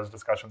had those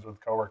discussions with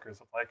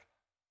coworkers of like,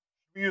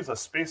 should we use a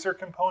spacer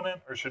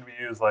component or should we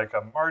use like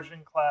a margin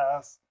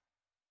class?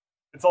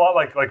 It's a lot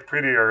like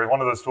Pretty or one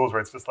of those tools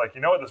where it's just like,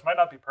 this might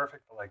not be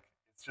perfect, but like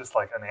it's just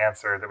like an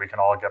answer that we can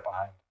all get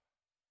behind.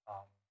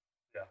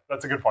 Yeah,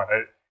 that's a good point.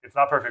 It's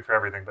not perfect for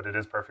everything, but it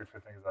is perfect for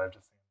things that I've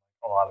just seen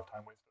a lot of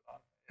time wasted on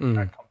in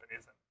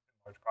companies and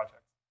in large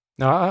projects.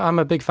 No, I'm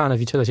a big fan of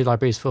utility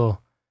libraries for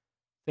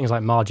things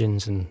like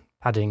margins and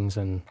paddings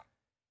and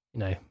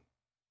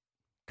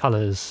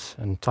colors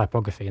and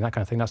typography and that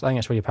kind of thing. I think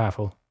that's really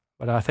powerful.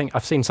 But I think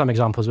I've seen some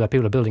examples where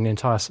people are building the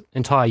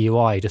entire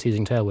UI just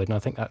using Tailwind, and I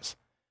think that's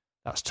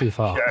too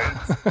far.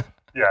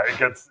 Yeah,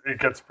 it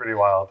gets pretty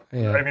wild.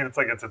 Yeah. I mean, it's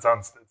like it's its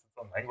own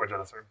language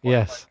at a certain point.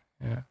 Yes.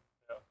 Yeah.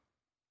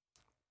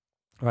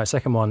 All right.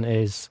 Second one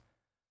is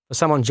for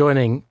someone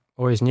joining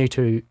or is new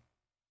to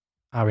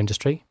our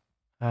industry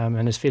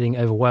and is feeling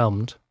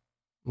overwhelmed.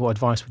 What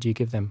advice would you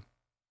give them?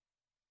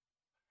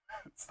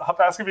 Stop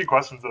asking me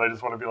questions that I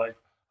just want to be like,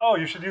 oh,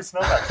 you should use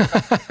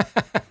Snowpack.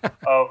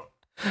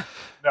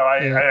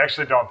 I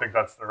actually don't think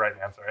that's the right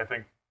answer. I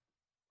think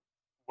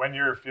when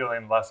you're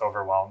feeling less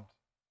overwhelmed,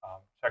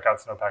 check out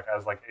Snowpack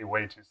as like a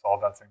way to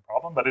solve that same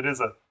problem. But it's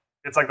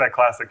like that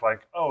classic,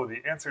 like, oh,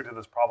 the answer to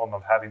this problem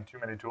of having too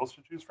many tools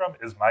to choose from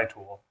is my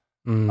tool.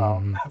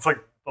 It's like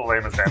the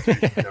lamest answer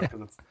you can give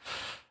because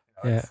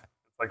it's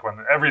like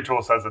when every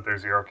tool says that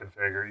there's zero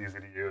config or easy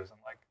to use, and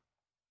like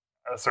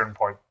at a certain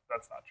point,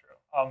 that's not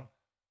true.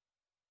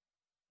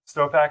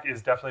 Snowpack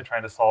is definitely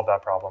trying to solve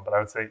that problem, but I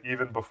would say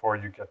even before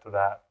you get to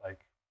that,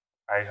 like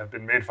I have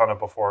been made fun of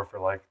before for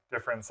like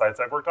different sites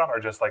I've worked on are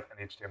just like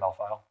an HTML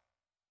file.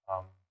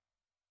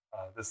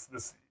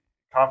 This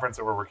conference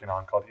that we're working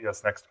on called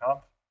ES Next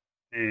Conf,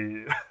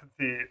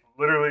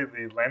 literally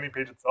the landing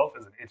page itself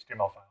is an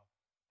HTML file.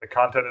 The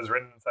content is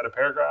written inside of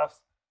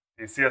paragraphs.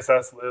 The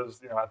CSS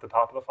lives, at the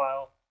top of the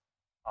file.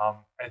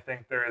 I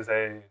think there is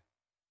a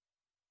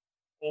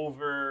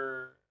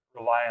over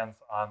reliance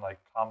on like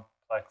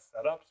complex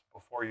setups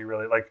before you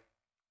really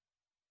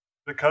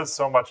because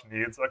so much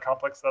needs a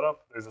complex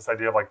setup. There's this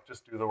idea of like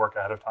just do the work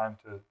ahead of time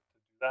to do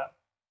that.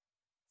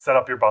 Set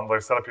up your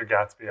bundler, set up your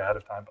Gatsby ahead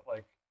of time, but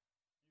like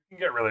you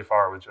can get really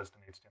far with just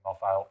an HTML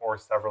file or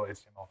several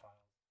HTML files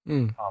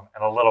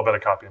and a little bit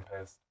of copy and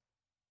paste.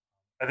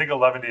 I think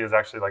 11D is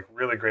actually like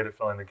really great at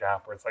filling the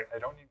gap where it's like I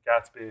don't need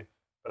Gatsby,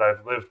 but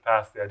I've lived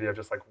past the idea of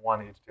just like one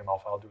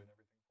HTML file doing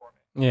everything for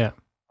me. Yeah.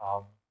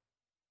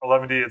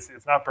 11D,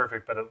 it's not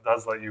perfect, but it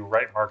does let you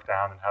write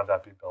Markdown and have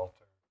that be built.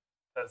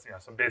 That's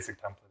some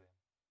basic templating.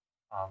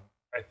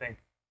 I think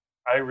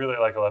I really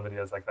like 11D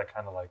as like that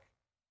kind of like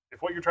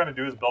if what you're trying to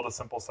do is build a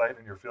simple site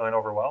and you're feeling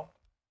overwhelmed,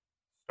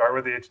 start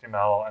with the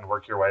HTML and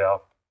work your way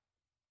up.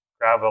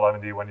 Grab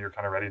 11D when you're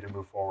kind of ready to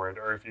move forward,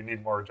 or if you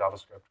need more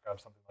JavaScript, grab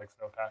something like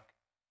Snowpack.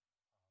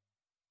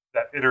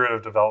 That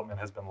iterative development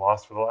has been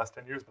lost for the last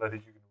 10 years, but I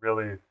think you can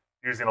really,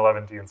 using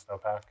 11D and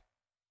Snowpack,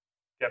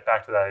 get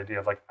back to that idea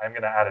of like, I'm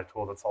going to add a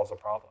tool that solves a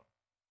problem.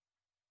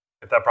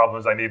 If that problem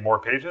is I need more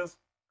pages,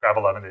 grab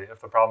 11D. If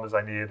the problem is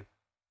I need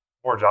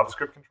more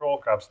JavaScript control,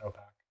 grab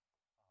Snowpack.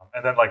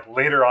 And then like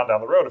later on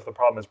down the road, if the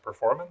problem is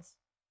performance,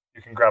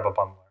 you can grab a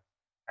bundler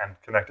and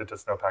connect it to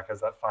Snowpack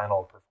as that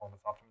final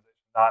performance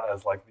optimization, not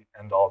as like the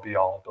end-all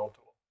be-all build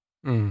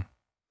tool.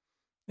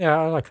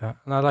 Yeah, I like that.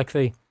 And I like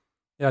the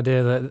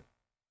idea that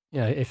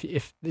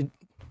if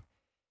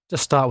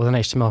just start with an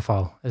HTML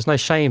file. There's no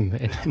shame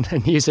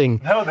in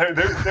using. No, there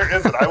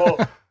isn't. I will.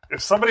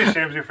 If somebody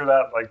shames you for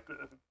that, like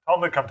tell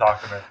them to come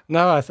talk to me.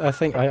 No, I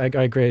think I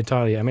agree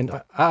entirely. I mean,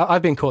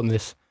 I've been caught in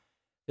this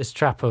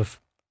trap of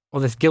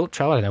this guilt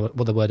trap. I don't know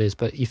what the word is,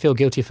 but you feel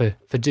guilty for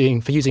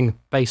using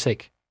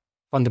basic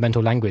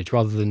fundamental language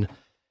rather than.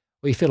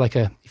 Well, you feel like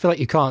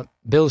you can't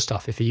build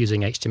stuff if you're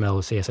using HTML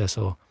or CSS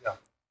or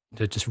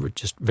just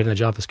written a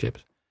JavaScript.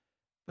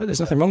 But there's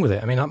nothing wrong with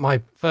it. I mean,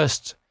 my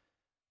first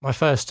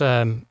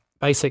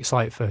basic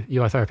site for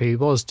UI therapy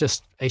was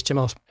just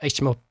HTML,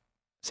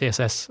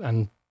 CSS,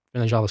 and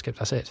written JavaScript.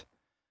 That's it.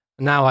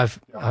 And now I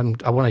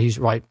want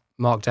to write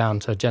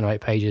Markdown to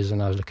generate pages,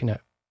 and I was looking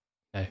at,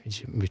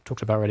 we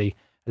talked about already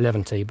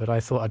 11T, but I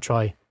thought I'd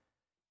try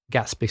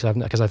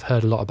Gatsby because I've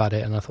heard a lot about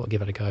it, and I thought I'd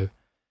give it a go.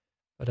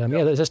 But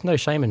there's just no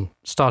shame in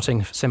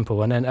starting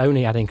simple and then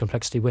only adding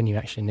complexity when you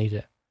actually need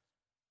it.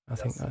 I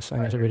think that's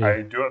something that's really.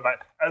 I do it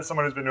as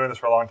someone who's been doing this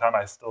for a long time.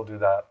 I still do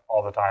that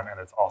all the time, and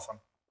it's awesome.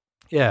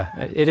 Yeah,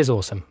 it is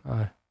awesome.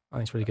 I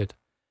think it's really good.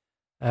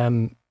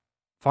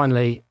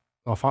 Finally,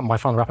 my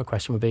final wrap-up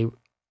question would be: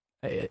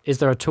 is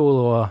there a tool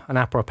or an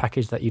app or a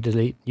package that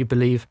you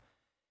believe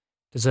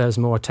deserves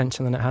more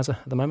attention than it has at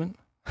the moment?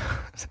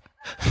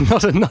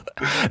 Not.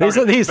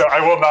 These. No,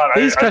 I will not.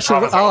 These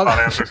questions aren't.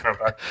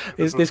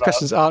 These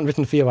questions aren't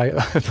written for you,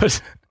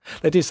 but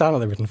they do sound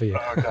like they're written for you.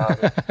 Oh god,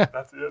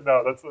 that's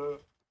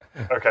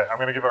okay. I'm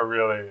gonna give a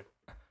really.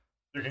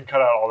 You can cut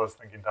out all this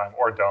thinking time,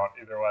 or don't.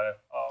 Either way.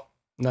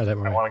 No, don't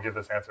worry. I want to give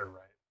this answer right.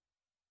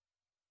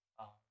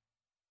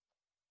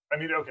 I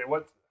mean, okay.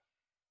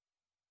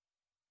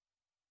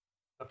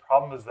 The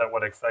problem is that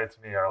what excites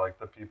me are like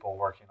the people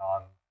working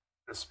on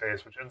this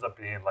space, which ends up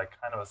being like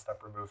kind of a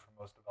step removed from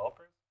most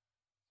developers.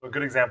 So a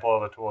good example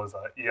of a tool is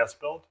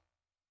ESBuild.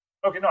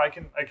 Okay, no, I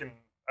can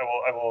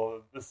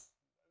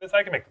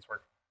make this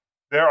work.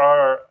 There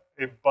are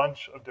a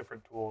bunch of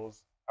different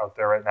tools out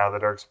there right now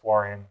that are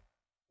exploring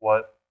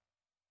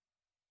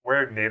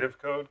where native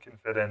code can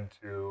fit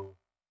into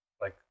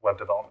like web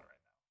development right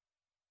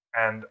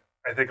now. And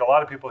I think a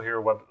lot of people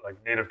hear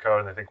native code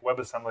and they think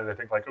WebAssembly, they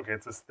think like, okay,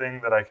 it's this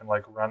thing that I can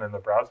like run in the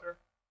browser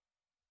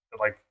that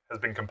like has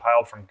been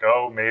compiled from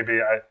Go. Maybe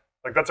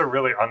that's a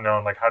really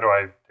unknown, like how do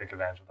I take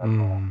advantage of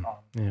that?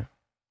 Yeah.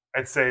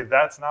 I'd say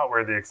that's not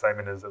where the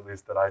excitement is, at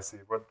least that I see.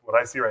 What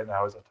I see right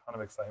now is a ton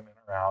of excitement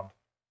around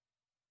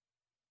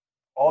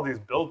all these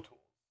build tools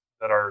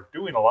that are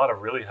doing a lot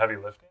of really heavy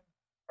lifting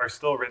are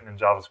still written in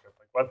JavaScript.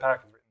 Like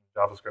Webpack is written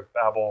in JavaScript,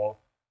 Babel,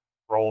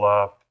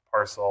 Rollup,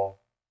 Parcel.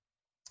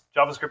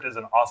 JavaScript is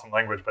an awesome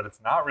language, but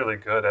it's not really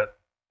good at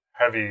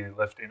heavy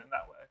lifting in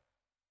that way,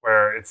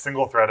 where it's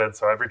single-threaded,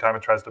 so every time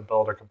it tries to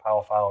build or compile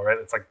a file, right,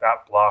 it's like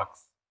that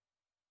blocks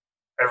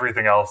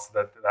everything else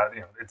that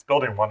it's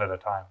building one at a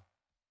time.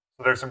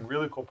 So there's some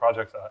really cool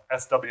projects.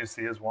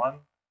 SWC is one,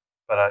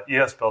 but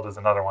ESBuild is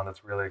another one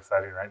that's really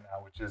exciting right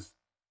now, which is,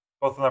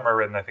 both of them are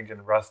written, I think,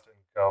 in Rust and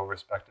Go,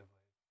 respectively.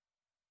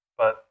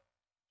 But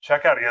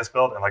check out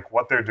ESBuild, and like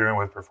what they're doing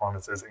with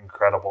performance is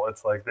incredible.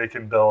 It's like they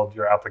can build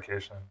your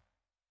application.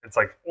 It's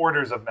like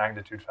orders of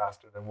magnitude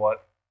faster than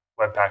what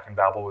Webpack and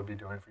Babel would be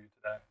doing for you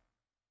today.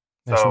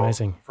 That's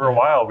amazing. For a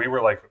while, we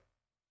were like,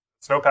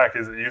 Snowpack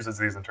uses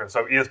these internally.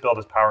 So ESBuild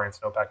is powering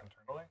Snowpack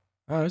internally.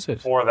 Oh, is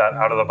it? For that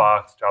out of the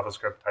box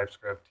JavaScript,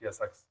 TypeScript,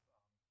 TSX.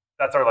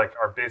 That's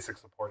our basic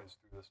support is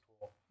through this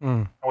tool.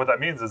 And what that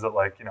means is that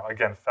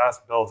again,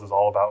 fast builds is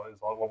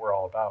what we're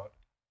all about.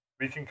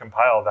 We can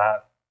compile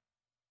that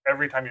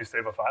every time you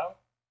save a file.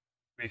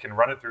 We can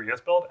run it through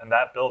ESBuild, and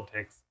that build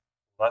takes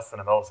less than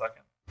a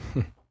millisecond.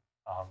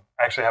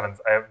 Actually,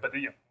 but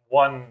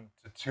 1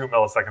 to 2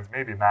 milliseconds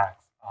maybe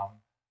max.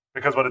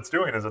 Because what it's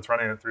doing is it's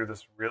running it through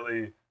this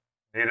really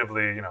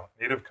natively,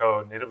 native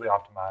code, natively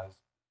optimized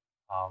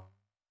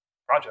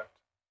project.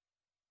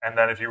 And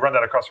then if you run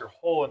that across your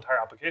whole entire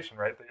application,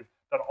 right, they've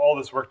done all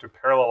this work to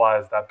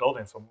parallelize that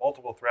building. So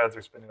multiple threads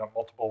are spinning up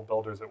multiple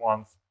builders at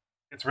once.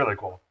 It's really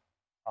cool.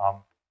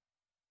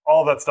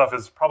 All of that stuff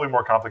is probably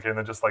more complicated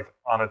than just like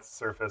on its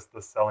surface.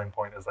 The selling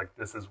point is like,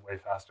 this is way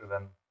faster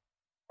than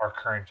our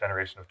current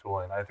generation of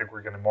tooling. I think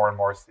we're going to more and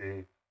more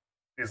see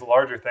these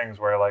larger things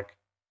where like,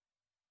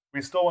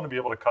 we still want to be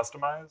able to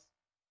customize.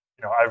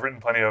 I've written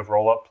plenty of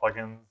roll-up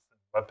plugins,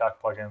 Webpack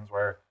plugins,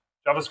 where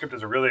JavaScript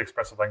is a really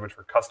expressive language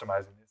for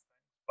customizing these things.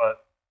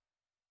 But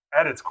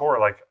at its core,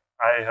 like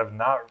I have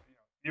not,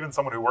 even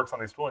someone who works on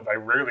these toolings, I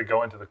rarely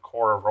go into the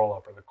core of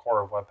Rollup or the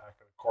core of Webpack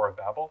or the core of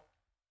Babel.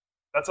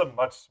 That's a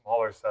much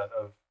smaller set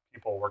of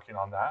people working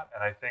on that.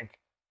 And I think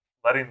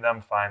letting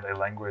them find a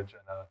language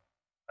and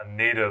a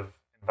native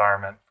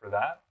environment for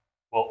that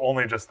will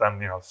only just then,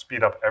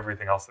 speed up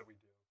everything else that we do.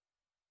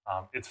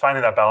 It's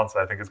finding that balance that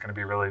I think is going to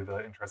be really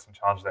the interesting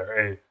challenge there.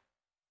 A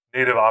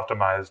native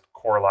optimized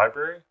core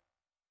library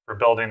for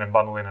building and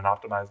bundling and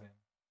optimizing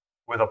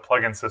with a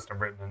plugin system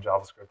written in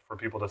JavaScript for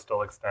people to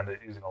still extend it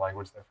using a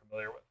language they're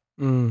familiar with.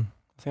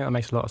 I think that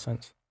makes a lot of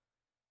sense.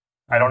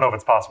 I don't know if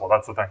it's possible,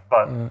 that's the thing.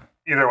 But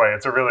either way,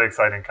 it's a really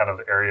exciting kind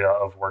of area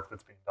of work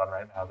that's being done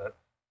right now that,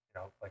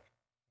 like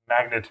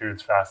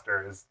magnitudes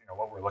faster is,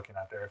 what we're looking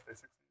at there if they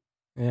succeed.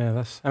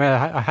 Yeah,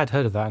 I had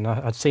heard of that, and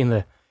I'd seen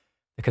the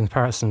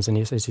comparisons, and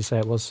as you say,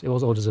 it was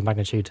orders of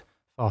magnitude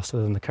faster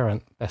than the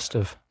current best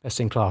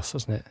in class,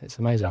 wasn't it? It's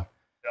amazing.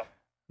 Yeah.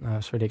 No,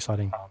 it's really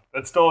exciting.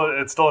 It's still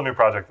a new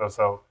project though,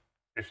 so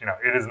if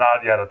it is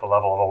not yet at the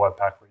level of a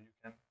Webpack where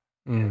you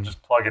can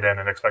just plug it in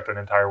and expect an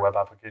entire web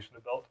application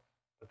to build,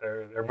 but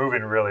they're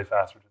moving really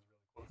fast, which is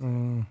really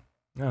cool.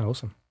 Yeah,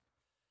 awesome.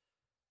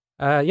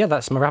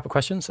 That's my wrap-up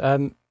questions.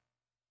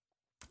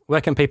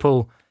 Where can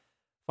people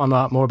find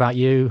out more about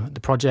you, the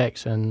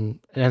project, and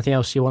anything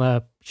else you want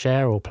to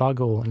share or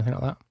plug or anything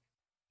like that?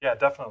 Yeah,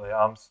 definitely.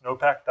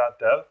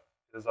 Snowpack.dev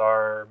is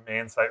our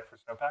main site for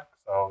Snowpack.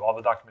 So all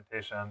the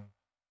documentation,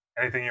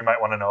 anything you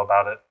might want to know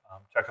about it,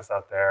 check us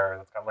out there.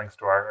 It's got links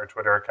to our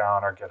Twitter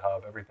account, our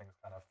GitHub, everything's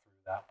kind of through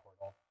that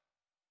portal.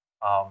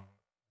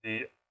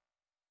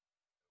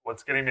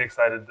 What's getting me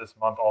excited this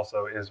month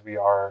also is we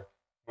are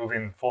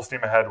moving full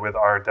steam ahead with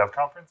our dev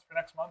conference for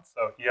next month.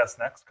 So ES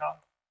Next Conf.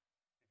 If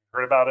you've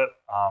heard about it,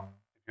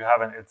 if you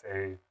haven't,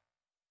 you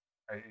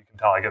can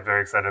tell I get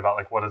very excited about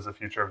like what does the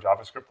future of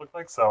JavaScript look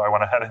like. So I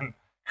went ahead and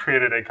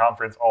created a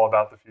conference all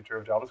about the future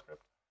of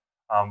JavaScript.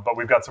 But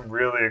we've got some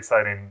really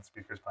exciting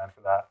speakers planned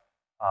for that.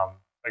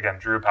 Again,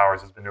 Drew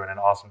Powers has been doing an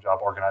awesome job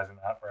organizing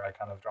that, where I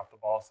kind of dropped the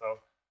ball. So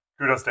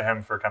kudos to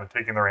him for kind of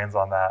taking the reins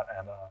on that.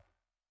 And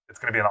it's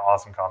going to be an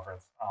awesome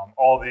conference.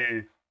 All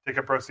the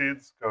ticket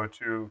proceeds go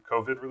to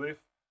COVID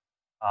relief.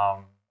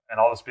 And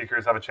all the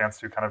speakers have a chance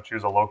to kind of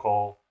choose a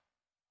local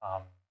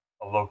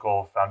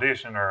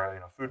foundation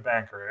or food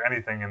bank or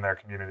anything in their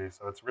community.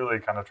 So it's really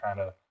kind of trying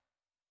to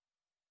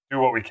do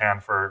what we can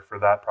for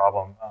that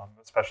problem,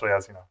 especially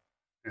as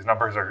these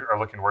numbers are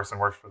looking worse and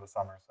worse for the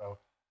summer. So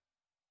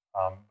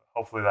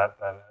hopefully that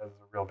has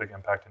a real big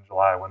impact in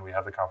July when we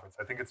have the conference.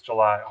 I think it's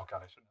July. Oh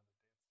God, I shouldn't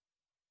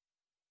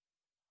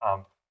have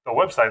the dates. The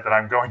website that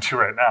I'm going to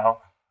right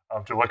now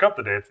to look up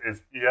the dates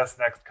is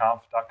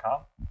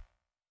esnextconf.com.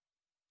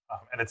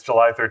 And it's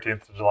July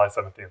 13th to July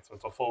 17th. So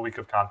it's a full week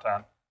of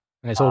content.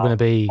 And it's all going to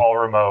be... all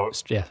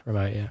remote. Yeah,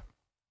 remote, yeah.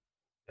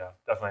 Yeah,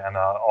 definitely. And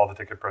all the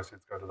ticket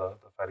proceeds go to the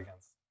fight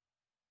against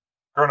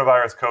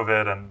coronavirus,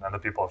 COVID, and the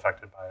people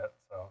affected by it.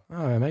 So,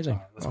 amazing.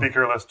 The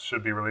speaker list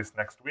should be released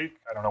next week.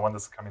 I don't know when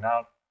this is coming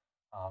out,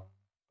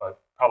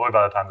 but probably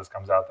by the time this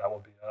comes out, that will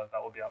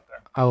be out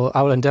there.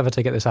 I will endeavor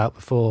to get this out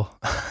before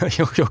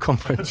your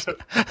conference.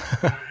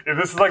 If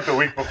this is like the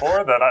week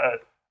before, then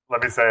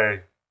let me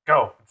say,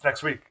 go. It's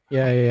next week.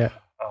 Yeah.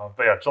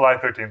 But yeah, July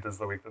 13th is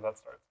the week that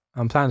starts.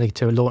 I'm planning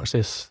to launch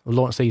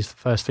these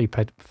first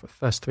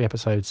three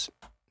episodes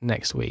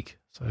next week.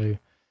 So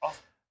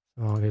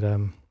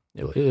awesome.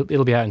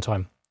 It'll be out in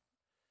time.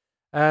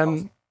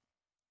 Awesome.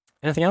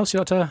 Anything else you'd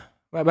like to?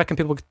 Where can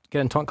people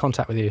get in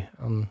contact with you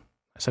on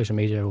social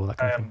media or that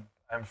kind of thing?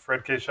 I'm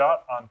Fred K.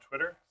 Schott on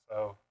Twitter,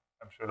 so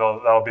I'm sure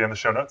that'll be in the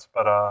show notes.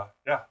 But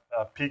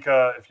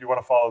Pika, if you want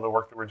to follow the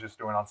work that we're just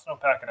doing on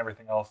Snowpack and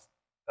everything else,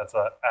 that's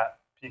at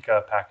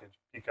Pika Package,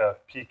 Pika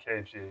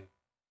PKG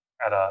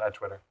at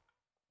Twitter.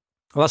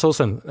 Well, that's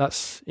awesome.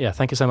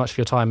 Thank you so much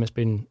for your time. It's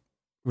been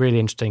really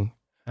interesting,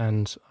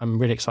 and I'm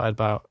really excited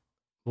about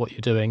what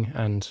you're doing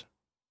and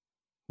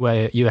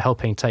where you're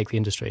helping take the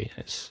industry.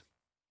 It's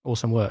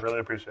awesome work. I really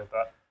appreciate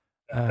that.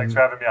 Yeah, thanks for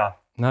having me on.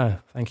 No,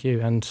 thank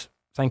you. And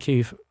thank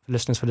you,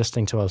 listeners, for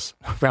listening to us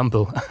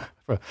ramble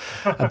for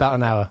about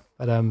an hour.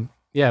 But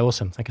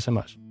awesome. Thank you so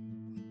much.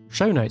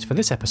 Show notes for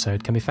this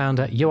episode can be found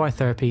at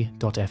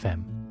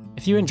uitherapy.fm.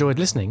 If you enjoyed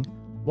listening,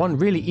 one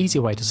really easy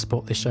way to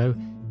support this show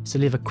is to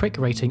leave a quick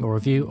rating or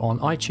review on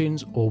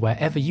iTunes or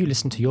wherever you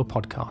listen to your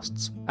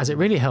podcasts, as it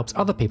really helps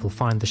other people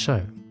find the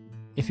show.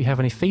 If you have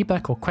any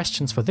feedback or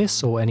questions for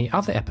this or any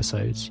other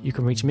episodes, you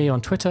can reach me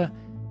on Twitter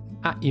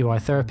at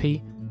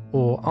uitherapy,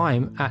 or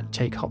I'm at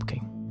Jake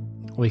Hopking.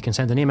 Or you can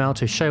send an email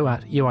to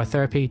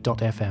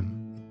show@uitherapy.fm.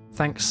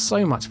 Thanks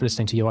so much for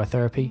listening to UI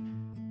Therapy,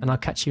 and I'll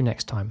catch you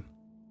next time.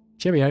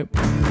 Cheerio.